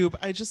Ice Cube.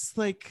 I just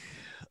like,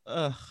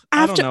 I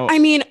don't know. I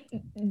mean,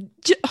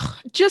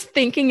 just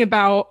thinking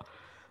about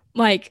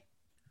like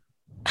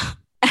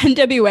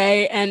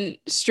NWA and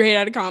Straight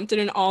Outta Compton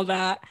and all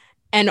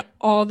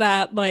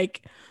that,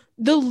 like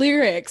the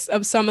lyrics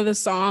of some of the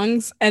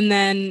songs, and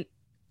then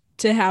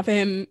to have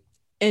him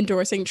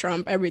endorsing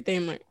Trump,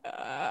 everything, like,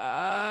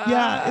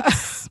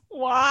 it's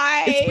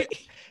why?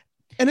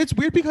 It's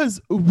weird because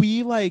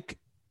we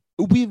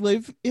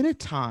live in a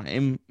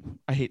time.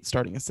 I hate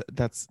starting I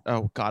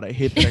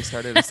hate that I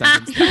started a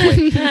sentence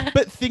that way.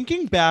 But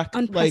thinking back,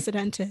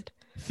 unprecedented.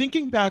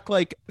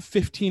 Like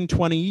 15,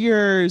 20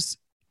 years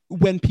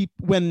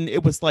when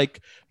it was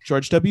like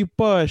George W.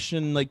 Bush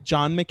and like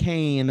John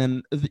McCain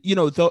and, you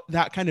know,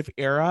 that kind of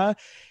era,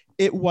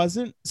 it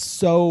wasn't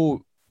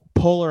so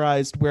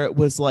polarized where it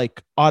was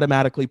like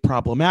automatically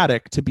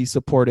problematic to be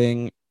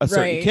supporting a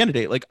certain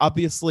candidate. Like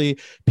obviously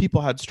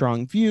people had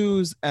strong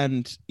views,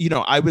 and, you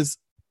know, I was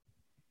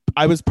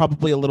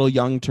probably a little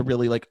young to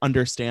really like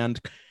understand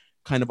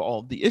kind of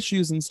all of the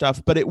issues and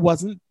stuff, but it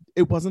wasn't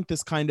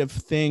this kind of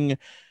thing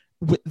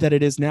that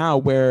it is now,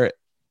 where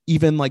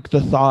even like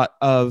the thought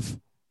of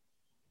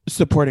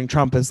supporting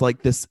Trump is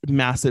like this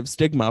massive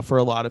stigma for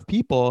a lot of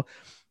people.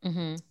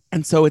 Mm-hmm.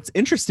 And so it's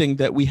interesting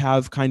that we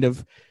have kind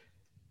of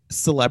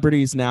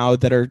celebrities now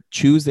that are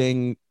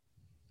choosing,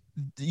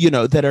 you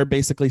know, that are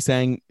basically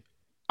saying,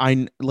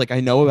 I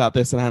know about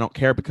this and I don't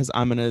care because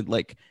I'm going to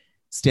like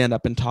stand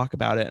up and talk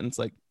about it. And it's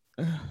like,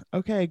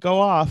 okay, go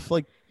off.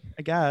 Like,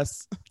 I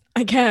guess.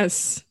 Okay.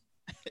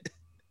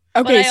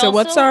 So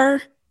what's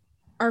our,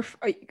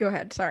 go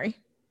ahead. Sorry.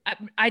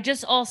 I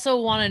just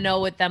also want to know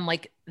with them,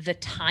 like the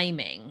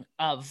timing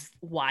of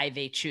why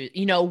they choose,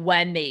 you know,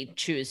 when they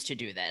choose to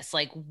do this.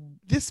 Like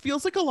this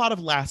feels like a lot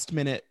of last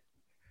minute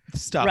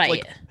stuff.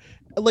 Right.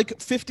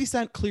 Like 50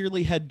 Cent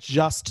clearly had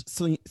just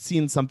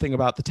seen something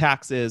about the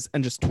taxes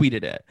and just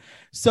tweeted it.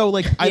 So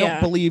like, I don't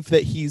believe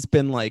that he's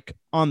been like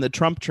on the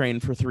Trump train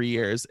for 3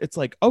 years. It's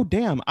like, oh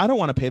damn, I don't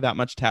want to pay that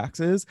much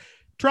taxes.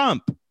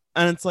 Trump.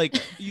 And it's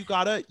like, you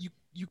gotta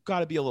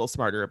be a little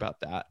smarter about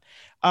that.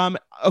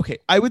 Okay.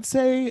 I would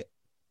say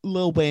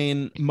Lil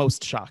Wayne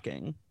most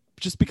shocking,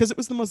 just because it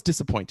was the most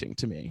disappointing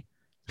to me.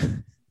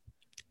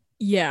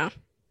 Yeah.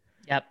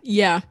 Yep.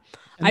 Yeah.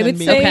 And I then would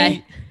maybe-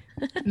 say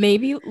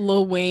maybe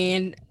Lil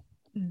Wayne,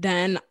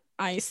 then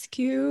Ice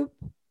Cube.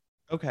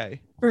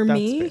 Okay. For that's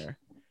me? fair.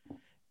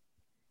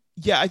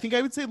 Yeah, I think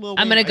I would say Lil Wayne.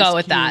 I'm gonna go Ice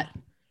with Cube, that.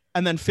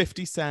 And then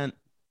 50 Cent.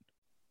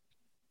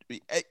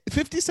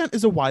 50 Cent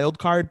is a wild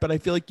card, but I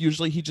feel like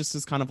usually he just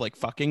is kind of like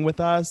fucking with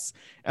us.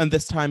 And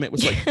this time it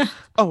was like,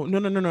 oh, no.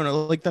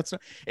 Like, that's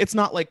not, it's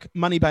not like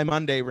Money by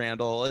Monday,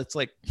 Randall. It's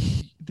like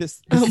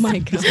this Oh my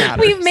this God.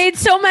 matters. We've made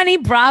so many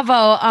Bravo.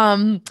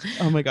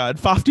 Oh my God.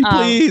 Fofty,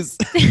 please.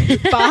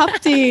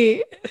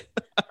 Bopty.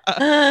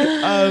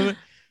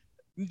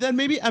 Then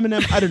maybe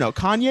Eminem. I don't know.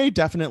 Kanye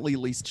definitely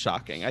least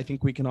shocking. I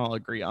think we can all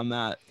agree on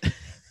that.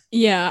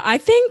 Yeah, I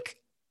think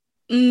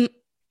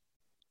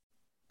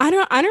I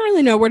don't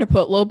really know where to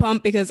put Lil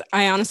Pump because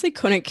I honestly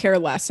couldn't care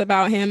less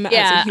about him as a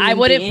Yeah, human I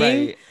wouldn't.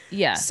 being. Right.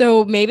 Yeah.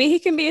 So maybe he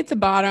can be at the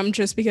bottom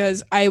just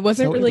because I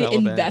wasn't So really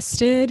irrelevant.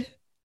 invested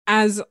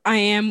as I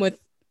am with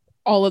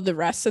all of the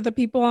rest of the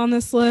people on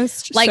this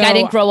list. Like So I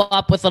didn't grow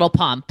up with Little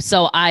Pump,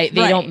 so they Right.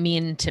 don't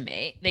mean to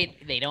me.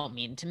 They don't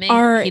mean to me.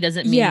 Are- He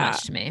doesn't mean yeah.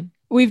 much to me.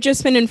 We've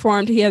just been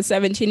informed he has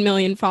 17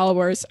 million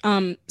followers.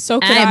 So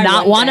could I'm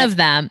not one day. of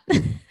them.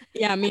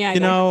 Yeah, me either.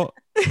 You know,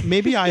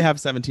 maybe I have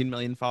 17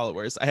 million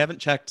followers. I haven't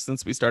checked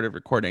since we started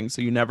recording,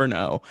 so you never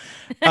know.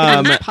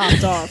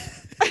 Popped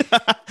off.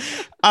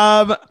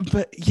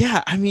 But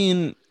yeah, I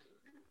mean,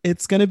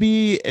 it's gonna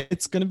be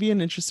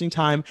an interesting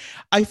time.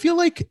 I feel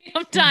like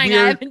I'm dying. I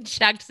we're- haven't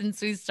checked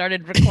since we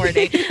started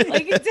recording.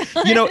 Like,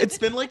 you know, it's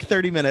been like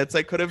 30 minutes.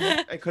 I could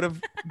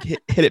have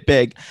hit it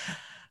big.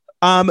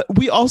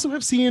 We also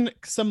have seen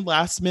some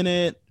last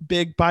minute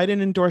big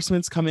Biden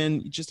endorsements come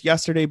in. Just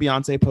yesterday,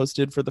 Beyonce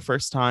posted for the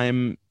first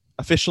time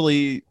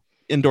officially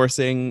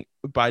endorsing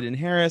Biden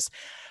Harris.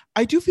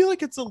 I do feel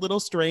like it's a little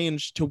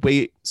strange to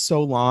wait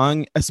so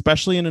long,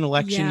 especially in an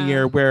election Yeah.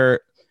 year where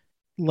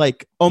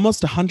like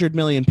almost 100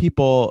 million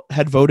people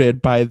had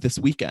voted by this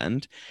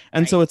weekend.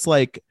 And so it's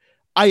like,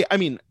 I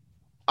mean,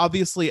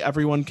 obviously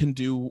everyone can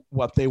do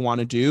what they want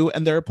to do.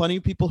 And there are plenty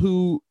of people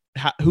who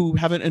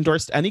haven't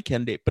endorsed any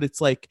candidate, but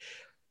it's like,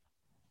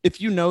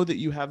 if you know that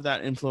you have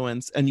that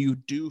influence and you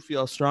do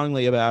feel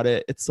strongly about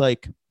it, it's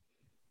like,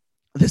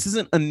 this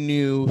isn't a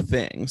new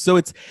thing. So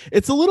it's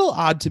a little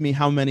odd to me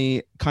how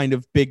many kind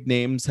of big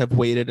names have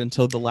waited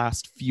until the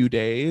last few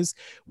days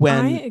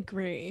when, I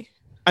agree.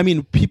 I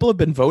mean, people have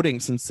been voting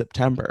since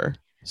September.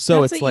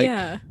 So That's it's it, like,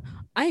 yeah,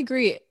 I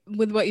agree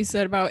with what you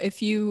said about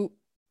if you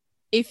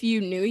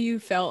knew you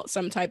felt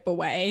some type of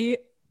way,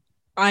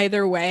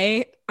 either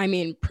way, I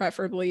mean,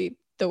 preferably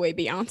the way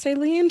Beyonce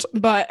leaned,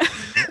 but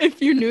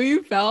if you knew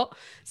you felt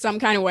some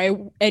kind of way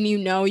and you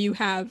know you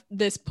have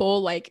this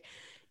pull, like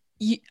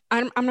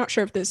I'm not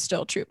sure if this is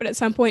still true, but at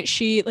some point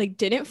she like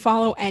didn't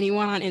follow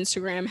anyone on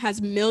Instagram,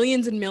 has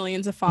millions and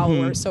millions of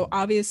followers. So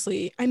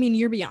obviously, I mean,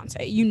 you're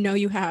Beyonce, you know,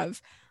 you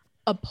have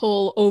a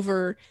pull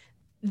over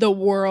the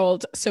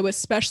world, so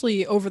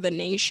especially over the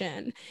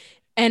nation.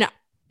 And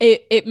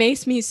it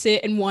makes me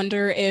sit and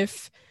wonder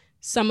if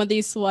some of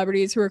these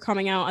celebrities who are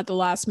coming out at the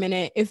last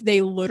minute, if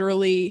they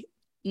literally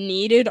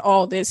needed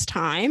all this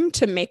time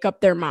to make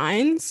up their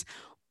minds,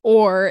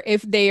 or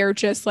if they are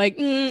just like,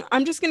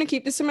 I'm just going to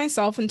keep this to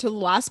myself until the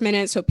last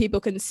minute so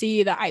people can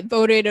see that I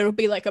voted. It'll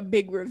be like a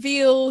big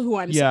reveal who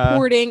I'm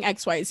supporting,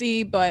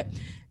 XYZ. But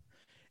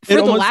for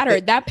the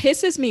latter, that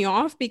pisses me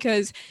off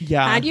because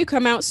had you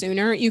come out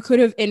sooner, you could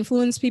have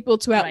influenced people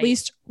to at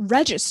least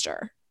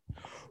register.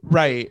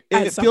 Right.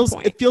 At some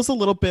point. It feels a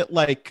little bit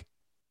like,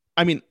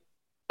 I mean,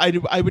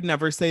 I would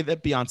never say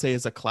that Beyonce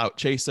is a clout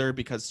chaser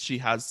because she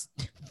has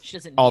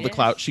all the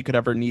clout she could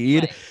ever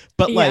need. Right.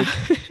 But like,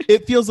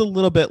 it feels a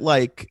little bit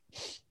like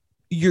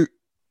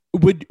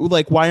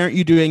why aren't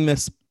you doing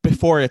this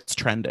before it's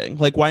trending?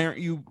 Like, why aren't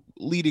you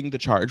leading the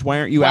charge? Why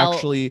aren't you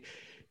actually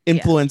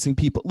influencing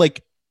people?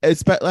 Like,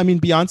 I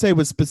mean, Beyonce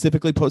was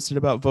specifically posted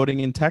about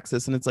voting in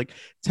Texas, and it's like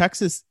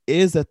Texas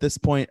is at this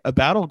point a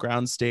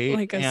battleground state,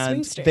 like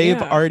and state,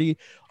 they've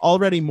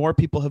already more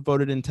people have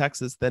voted in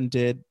Texas than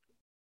did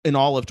in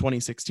all of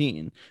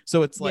 2016.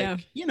 So it's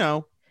like, you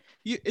know,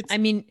 I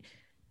mean,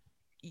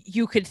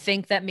 you could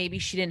think that maybe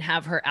she didn't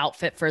have her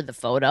outfit for the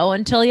photo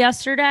until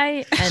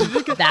yesterday, and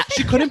that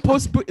she couldn't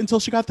post until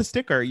she got the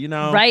sticker, you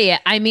know? Right.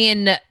 I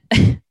mean,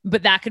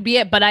 but that could be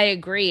it. But I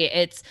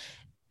agree.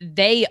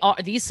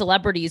 These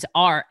celebrities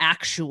are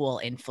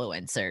actual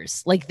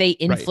influencers. Like they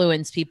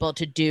influence people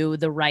to do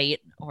the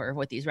right, or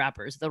with these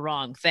rappers, the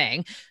wrong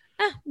thing.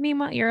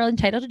 Meanwhile, you're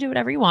entitled to do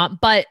whatever you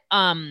want. But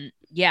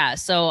yeah,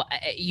 so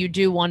you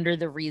do wonder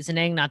the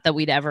reasoning, not that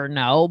we'd ever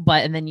know,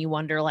 but and then you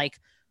wonder, like,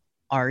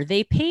 are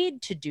they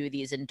paid to do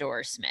these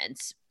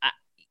endorsements?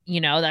 You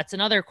know, that's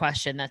another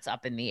question that's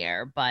up in the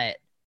air. But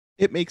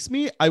it makes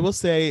me, I will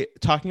say,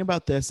 talking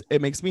about this,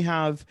 it makes me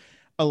have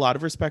a lot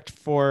of respect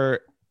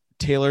for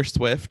Taylor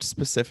Swift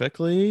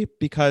specifically,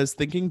 because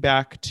thinking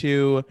back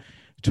to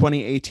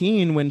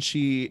 2018 when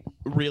she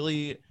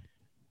really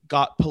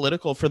got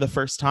political for the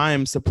first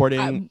time,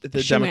 supporting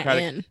the she went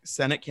Democratic in.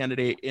 Senate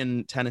candidate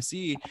in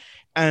Tennessee.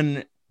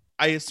 And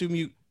I assume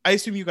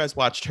you guys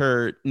watched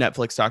her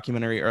Netflix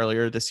documentary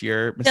earlier this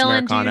year, Miss Dylan,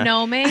 Americana. do you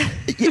know me?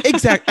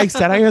 Exactly. I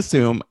said I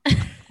assume.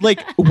 Like,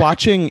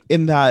 watching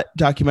in that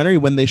documentary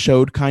when they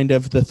showed kind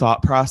of the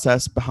thought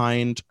process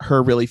behind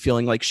her really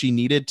feeling like she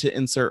needed to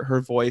insert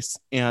her voice,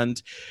 and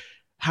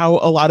how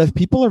a lot of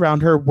people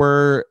around her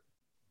were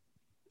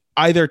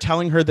either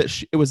telling her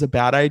that it was a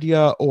bad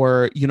idea,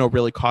 or, you know,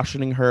 really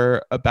cautioning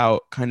her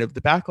about kind of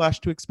the backlash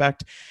to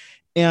expect.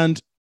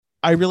 And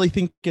I really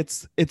think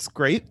it's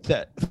great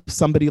that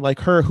somebody like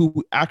her,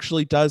 who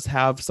actually does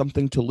have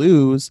something to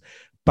lose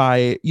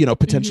by, you know,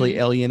 potentially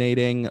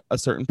alienating a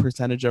certain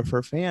percentage of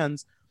her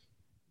fans,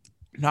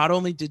 not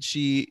only did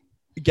she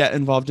get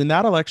involved in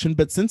that election,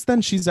 but since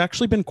then she's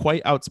actually been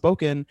quite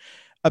outspoken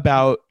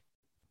about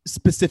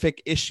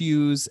specific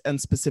issues and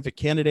specific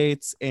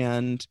candidates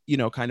and, you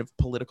know, kind of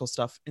political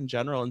stuff in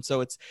general. And so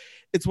it's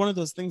one of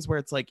those things where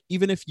it's like,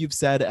 even if you've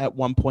said at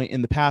one point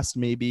in the past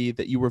maybe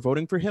that you were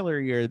voting for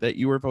Hillary or that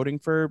you were voting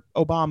for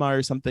Obama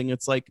or something,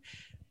 it's like,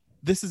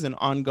 this is an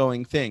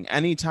ongoing thing.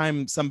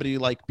 Anytime somebody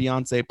like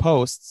Beyonce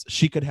posts,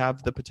 she could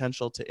have the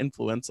potential to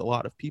influence a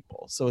lot of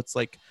people. So it's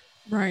like,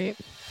 right,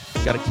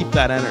 got to keep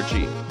that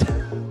energy.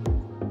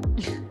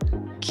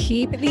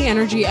 Keep the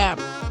energy up.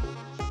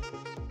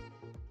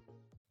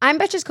 I'm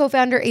Betches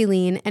co-founder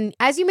Aileen, and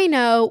as you may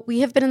know,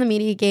 we have been in the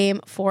media game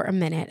for a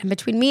minute. And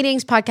between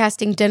meetings,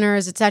 podcasting,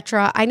 dinners,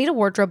 etc., I need a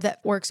wardrobe that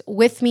works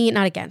with me,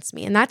 not against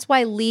me. And that's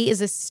why Lee is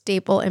a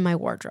staple in my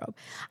wardrobe.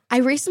 I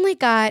recently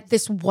got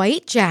this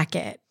white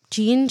jacket,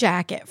 jean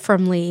jacket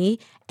from Lee,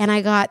 and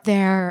I got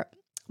their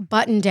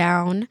button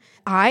down.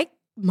 I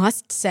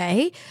must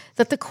say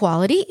that the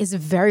quality is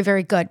very,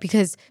 very good,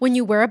 because when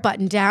you wear a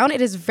button down,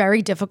 it is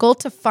very difficult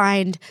to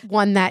find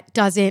one that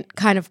doesn't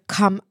kind of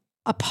come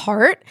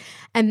apart.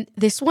 And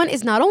this one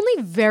is not only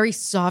very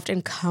soft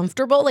and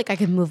comfortable, like I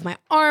can move my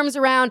arms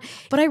around,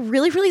 but I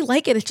really, really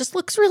like it. It just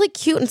looks really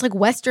cute. And it's like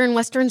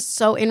Western's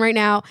so in right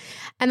now.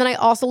 And then I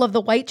also love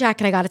the white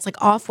jacket I got. It's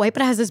like off-white,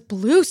 but it has this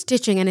blue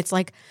stitching, and it's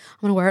like,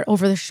 I'm gonna wear it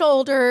over the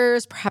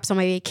shoulders, perhaps on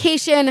my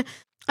vacation.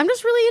 I'm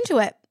just really into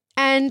it.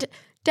 And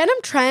denim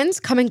trends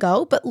come and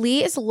go, but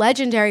Lee is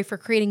legendary for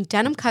creating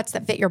denim cuts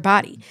that fit your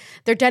body.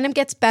 Their denim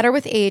gets better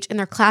with age, and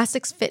their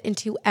classics fit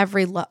into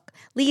every look.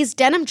 Lee's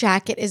denim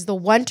jacket is the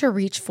one to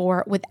reach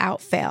for without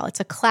fail. It's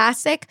a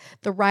classic.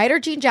 The Rider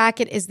jean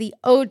jacket is the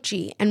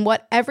OG and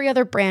what every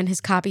other brand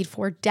has copied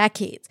for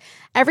decades.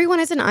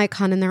 Everyone is an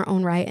icon in their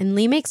own right, and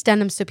Lee makes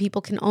denim so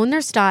people can own their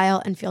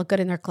style and feel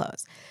good in their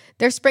clothes.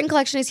 Their spring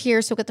collection is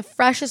here, so get the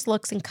freshest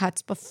looks and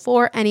cuts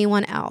before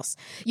anyone else.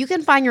 You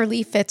can find your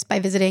Lee fits by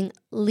visiting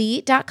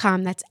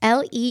lee.com. That's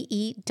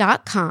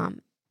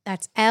Lee.com.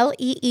 That's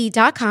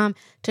Lee.com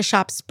to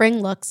shop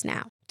spring looks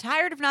now.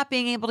 Tired of not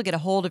being able to get a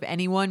hold of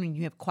anyone when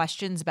you have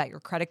questions about your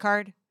credit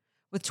card?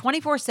 With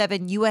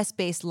 24/7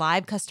 US-based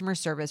live customer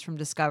service from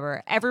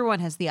Discover, everyone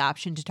has the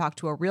option to talk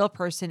to a real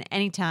person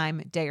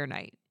anytime, day or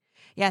night.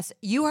 Yes,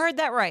 you heard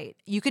that right.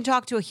 You can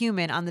talk to a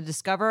human on the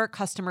Discover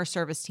customer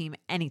service team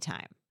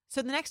anytime.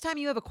 So the next time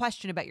you have a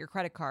question about your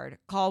credit card,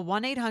 call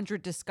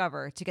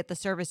 1-800-DISCOVER to get the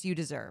service you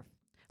deserve.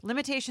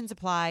 Limitations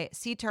apply.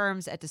 See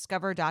terms at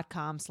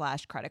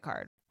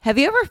discover.com/creditcard. Have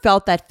you ever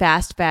felt that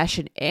fast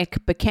fashion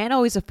ick but can't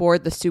always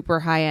afford the super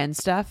high-end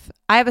stuff?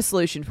 I have a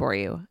solution for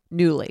you.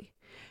 Nuuly.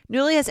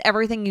 Nuuly has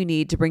everything you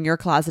need to bring your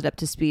closet up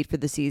to speed for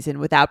the season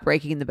without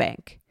breaking the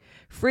bank.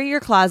 Free your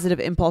closet of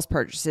impulse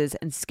purchases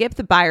and skip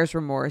the buyer's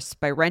remorse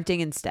by renting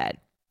instead.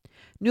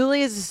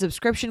 Nuuly is a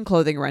subscription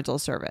clothing rental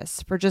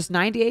service. For just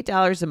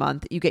 $98 a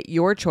month, you get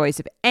your choice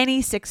of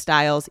any 6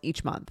 styles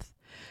each month.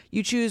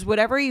 You choose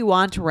whatever you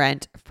want to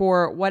rent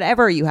for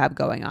whatever you have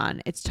going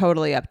on. It's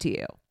totally up to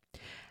you.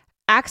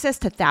 Access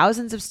to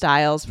thousands of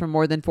styles from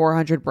more than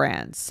 400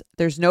 brands.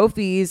 There's no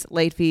fees,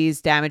 late fees,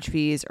 damage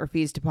fees, or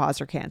fees to pause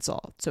or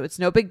cancel. So it's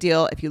no big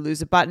deal if you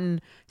lose a button,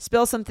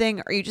 spill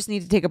something, or you just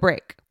need to take a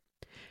break.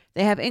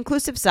 They have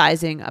inclusive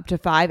sizing up to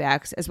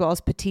 5X, as well as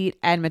petite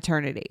and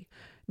maternity.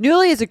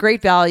 Nuuly is a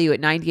great value at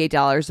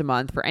 $98 a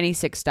month for any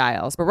 6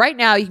 styles. But right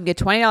now, you can get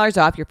 $20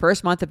 off your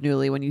first month of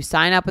Nuuly when you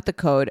sign up with the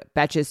code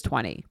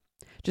BETCHES20.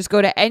 Just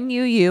go to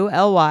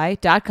NUULY.com,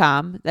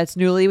 that's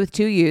Nuuly with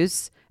 2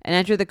 U's, and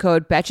enter the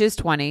code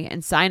BETCHES20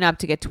 and sign up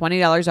to get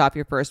 $20 off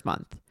your first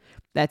month.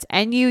 That's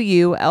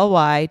NUULY.com,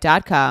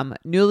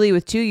 Nuuly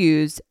with 2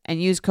 U's,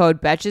 and use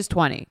code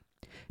BETCHES20.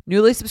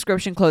 Nuuly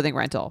subscription clothing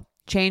rental.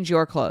 Change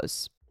your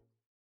clothes.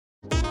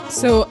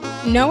 So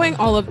knowing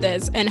all of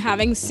this and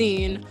having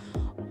seen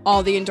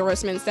all the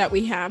endorsements that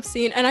we have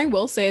seen, and I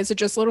will say, as a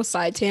just little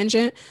side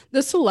tangent,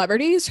 the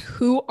celebrities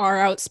who are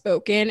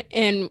outspoken,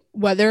 and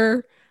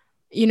whether,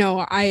 you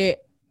know, I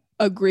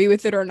agree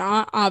with it or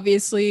not,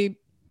 obviously,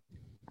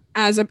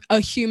 as a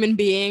human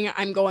being,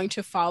 I'm going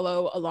to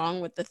follow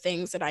along with the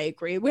things that I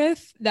agree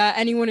with, that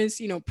anyone is,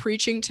 you know,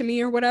 preaching to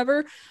me or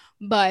whatever.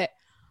 But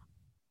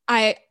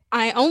I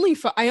I only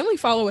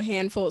follow a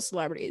handful of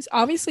celebrities.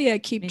 Obviously, I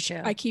keep Me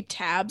too.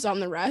 tabs on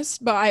the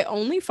rest, but I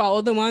only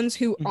follow the ones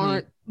who Mhm.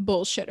 aren't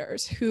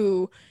bullshitters,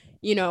 who,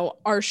 you know,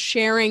 are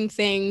sharing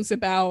things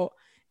about,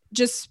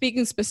 just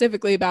speaking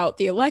specifically about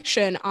the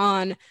election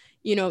on,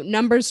 you know,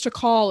 numbers to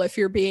call if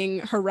you're being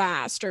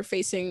harassed or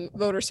facing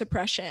voter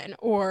suppression,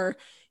 or,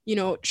 you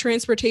know,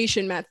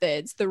 transportation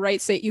methods, the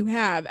rights that you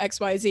have,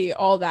 XYZ,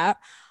 all that.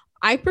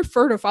 I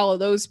prefer to follow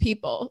those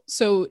people.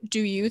 So do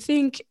you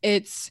think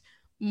it's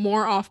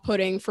more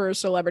off-putting for a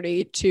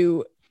celebrity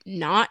to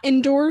not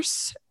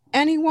endorse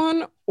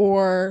anyone,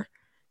 or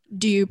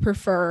do you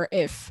prefer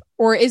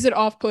or is it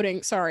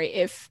off-putting,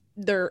 if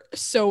they're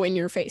so in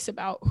your face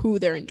about who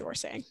they're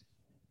endorsing?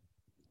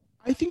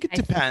 I think it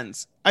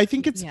depends. I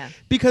think it's Yeah.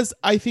 because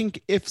I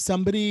think if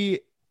somebody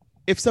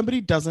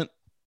doesn't,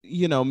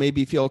 you know,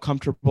 maybe feel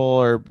comfortable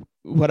or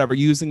whatever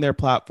using their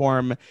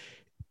platform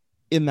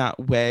in that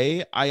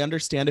way, I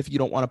understand if you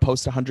don't want to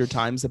post 100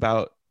 times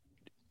about,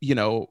 you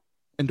know,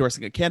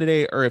 endorsing a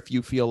candidate, or if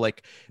you feel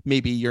like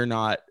maybe you're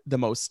not the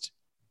most,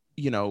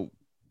 you know,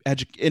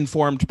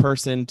 informed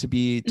person to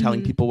be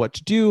telling people what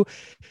to do.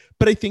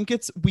 But I think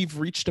we've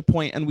reached a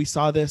point, and we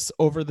saw this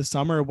over the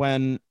summer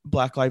when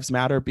Black Lives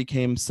Matter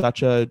became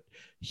such a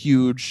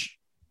huge,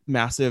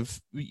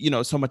 massive, you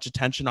know, so much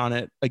attention on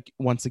it, like,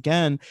 once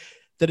again,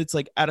 that it's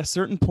like at a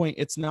certain point,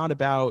 it's not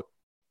about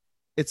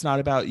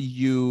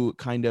you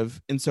kind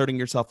of inserting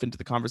yourself into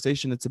the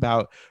conversation. It's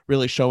about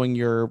really showing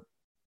your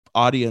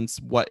audience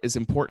what is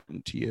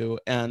important to you.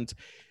 And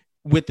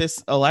with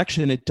this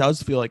election, it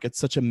does feel like it's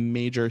such a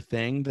major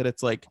thing that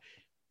it's like,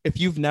 if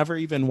you've never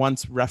even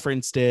once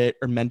referenced it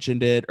or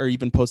mentioned it or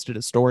even posted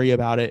a story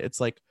about it, it's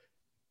like,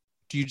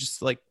 do you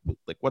just like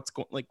what's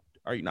going, like,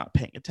 are you not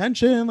paying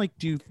attention? Like,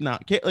 do you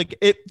not care? Like,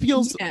 it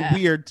feels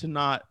weird to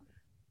not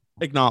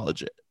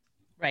acknowledge it.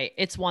 Right.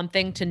 It's one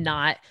thing to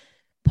not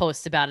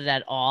post about it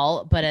at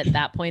all, but at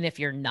that point, if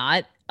you're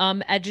not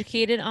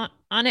educated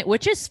on it,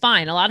 which is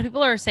fine. A lot of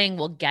people are saying,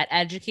 well, get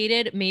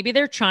educated. Maybe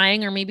they're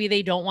trying, or maybe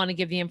they don't want to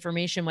give the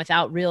information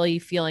without really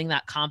feeling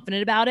that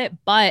confident about it.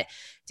 But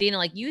Dana,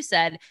 like you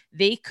said,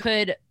 they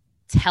could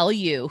tell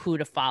you who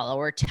to follow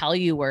or tell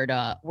you where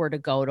to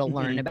go to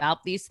learn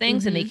about these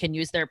things, and they can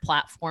use their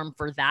platform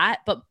for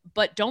that.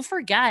 But don't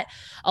forget,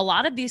 a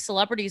lot of these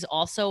celebrities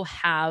also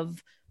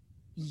have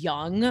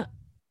young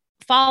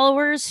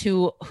followers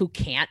who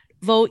can't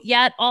vote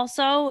yet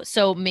also.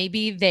 So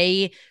maybe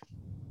they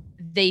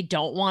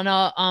don't want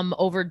to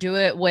overdo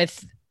it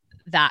with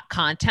that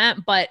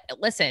content. But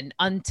listen,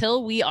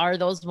 until we are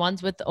those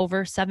ones with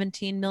over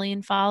 17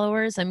 million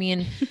followers, I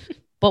mean,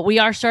 but we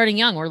are starting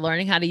young. We're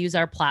learning how to use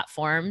our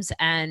platforms.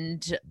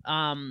 And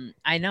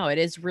I know it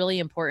is really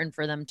important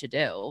for them to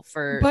do.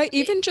 But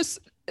even just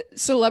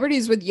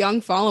celebrities with young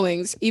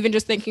followings, even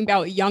just thinking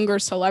about younger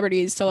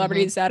celebrities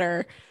that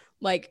are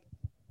like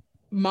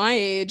my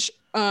age,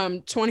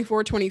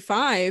 24,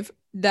 25,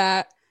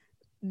 that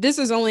this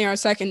is only our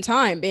second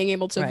time being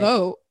able to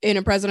vote in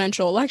a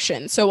presidential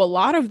election. So a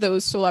lot of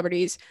those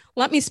celebrities,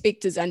 let me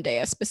speak to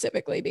Zendaya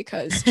specifically,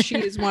 because she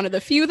is one of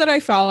the few that I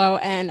follow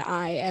and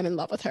I am in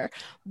love with her.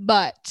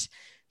 But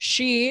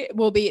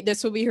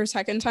this will be her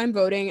second time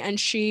voting. And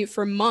she,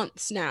 for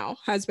months now,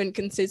 has been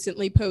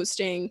consistently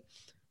posting,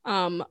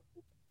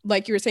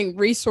 like you were saying,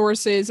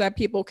 resources that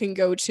people can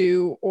go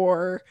to,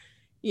 or,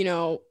 you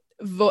know,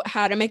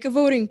 how to make a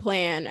voting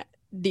plan.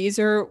 These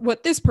are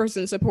what this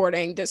person's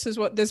supporting. This is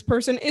what this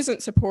person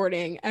isn't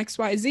supporting,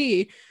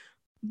 XYZ.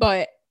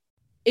 But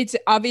it's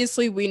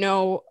obviously, we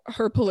know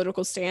her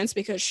political stance,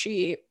 because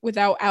she,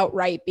 without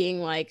outright being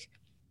like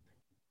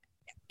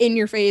in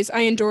your face,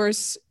 I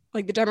endorse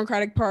like the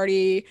Democratic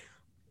Party,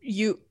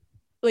 you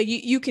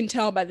can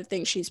tell by the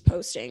things she's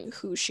posting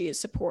who she is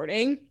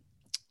supporting.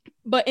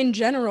 But in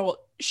general,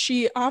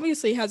 she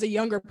obviously has a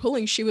younger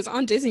pulling. She was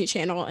on Disney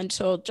Channel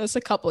until just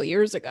a couple of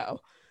years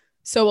ago.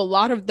 So a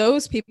lot of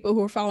those people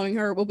who are following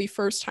her will be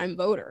first-time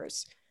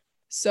voters.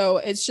 So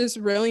it's just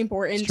really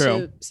important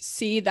to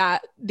see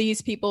that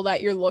these people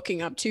that you're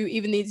looking up to,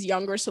 even these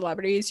younger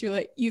celebrities,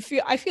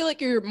 I feel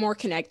like you're more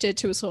connected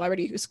to a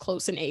celebrity who's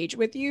close in age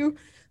with you.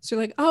 So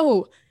you're like,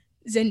 oh,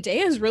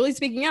 Zendaya is really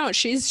speaking out.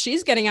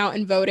 She's getting out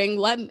and voting.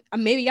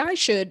 Maybe I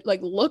should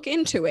like look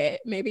into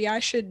it. Maybe I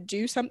should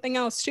do something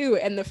else too.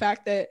 And the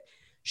fact that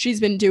she's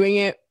been doing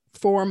it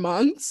for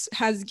months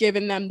has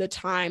given them the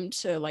time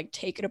to like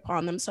take it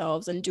upon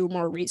themselves and do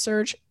more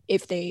research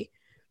if they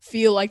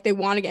feel like they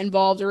want to get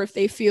involved, or if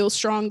they feel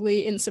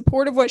strongly in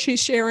support of what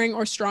she's sharing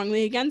or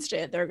strongly against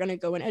it, they're going to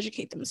go and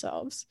educate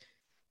themselves.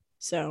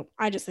 So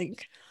I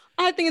think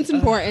it's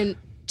important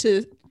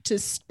to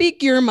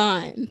speak your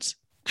mind.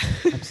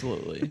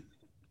 Absolutely.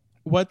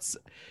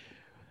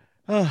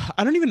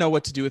 I don't even know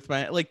what to do with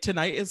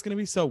tonight is going to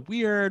be so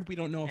weird. We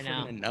don't know if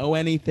we're going to know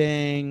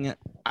anything.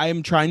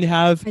 I'm trying to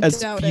have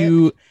as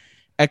few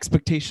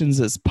expectations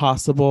as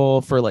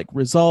possible for like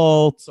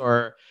results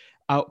or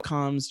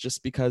outcomes,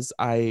 just because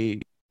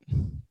But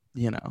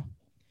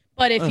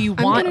if you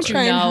want to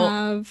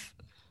know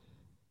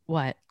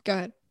what? Go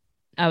ahead.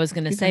 I was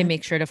going to say,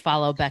 make sure to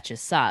follow Betches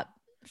Sup.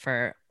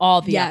 for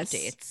all the Yes.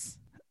 updates.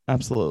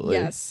 Absolutely.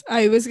 Yes.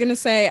 I was going to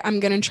say I'm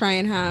going to try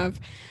and have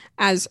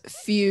as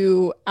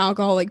few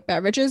alcoholic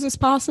beverages as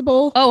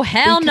possible. Oh,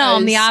 hell no.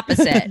 I'm the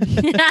because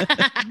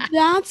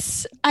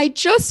opposite. I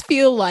just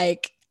feel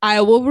like I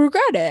will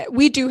regret it.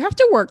 We do have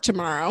to work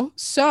tomorrow.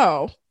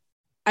 So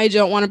I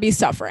don't want to be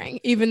suffering,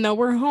 even though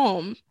we're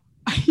home.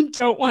 I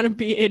don't want to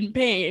be in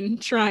pain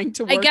trying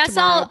to work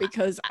tomorrow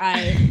because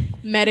I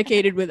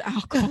medicated with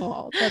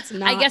alcohol. That's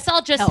not I guess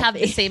I'll just have the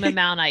healthy. same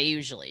amount I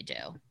usually do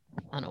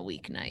on a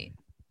weeknight.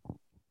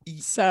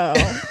 So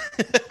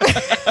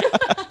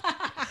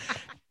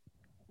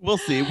We'll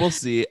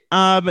see.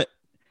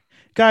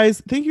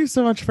 Guys, thank you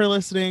so much for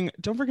listening.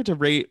 Don't forget to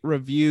rate,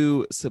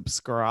 review,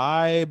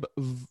 subscribe.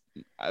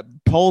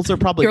 Polls are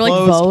probably You're like,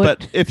 closed, vote.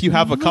 but if you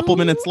have a couple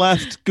minutes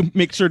left,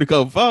 make sure to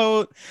go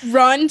vote.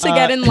 run to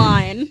get in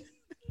line.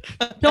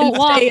 Don't And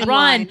walk, stay in run.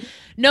 line.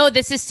 No,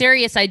 this is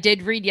serious. I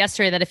did read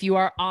yesterday that if you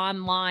are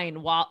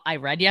online I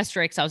read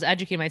yesterday because I was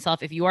educating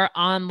myself. If you are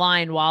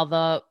online while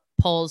the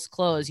polls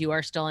close, you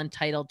are still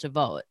entitled to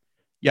vote.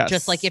 Yes.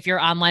 Just like if you're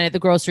online at the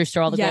grocery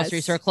store, all the Yes.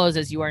 grocery store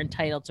closes, you are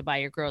entitled to buy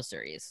your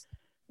groceries.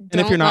 And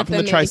if you're Don't not let from the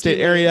them make tri-state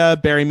you area,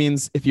 Barry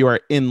means if you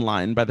are in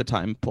line by the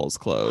time polls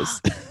close.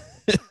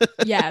 leave.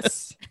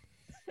 Yes.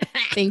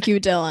 Thank you,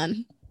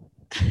 Dylan.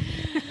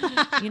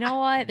 You know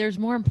what? There's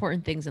more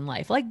important things in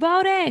life, like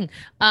voting.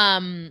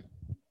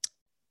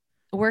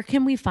 Where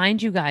can we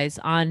find you guys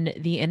on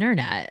the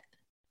internet?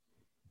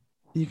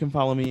 You can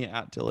follow me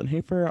at Dylan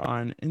Hafer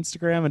on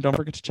Instagram, and don't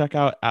forget to check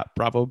out at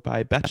Bravo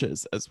by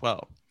Betches as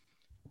well.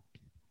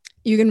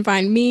 You can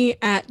find me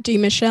at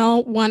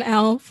dmichelle,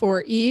 1L,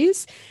 4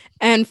 E's,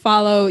 and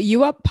follow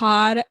You Up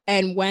Pod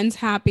and When's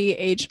Happy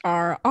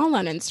HR all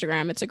on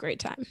Instagram. It's a great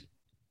time.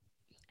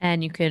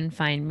 And you can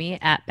find me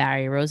at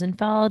Barry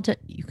Rosenfeld.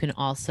 You can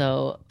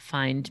also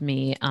find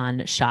me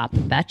on Shop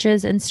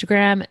Betches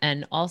Instagram.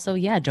 And also,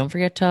 don't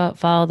forget to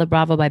follow the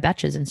Bravo by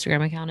Betches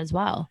Instagram account as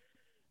well.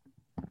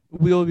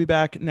 We will be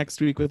back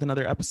next week with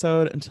another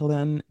episode. Until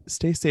then,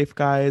 stay safe,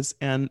 guys,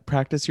 and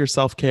practice your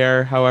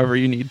self-care however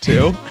you need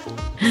to.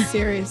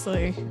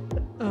 Seriously.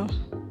 Oh.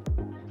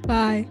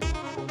 Bye.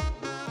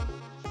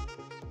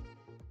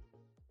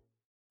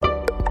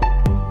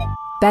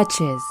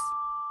 Betches.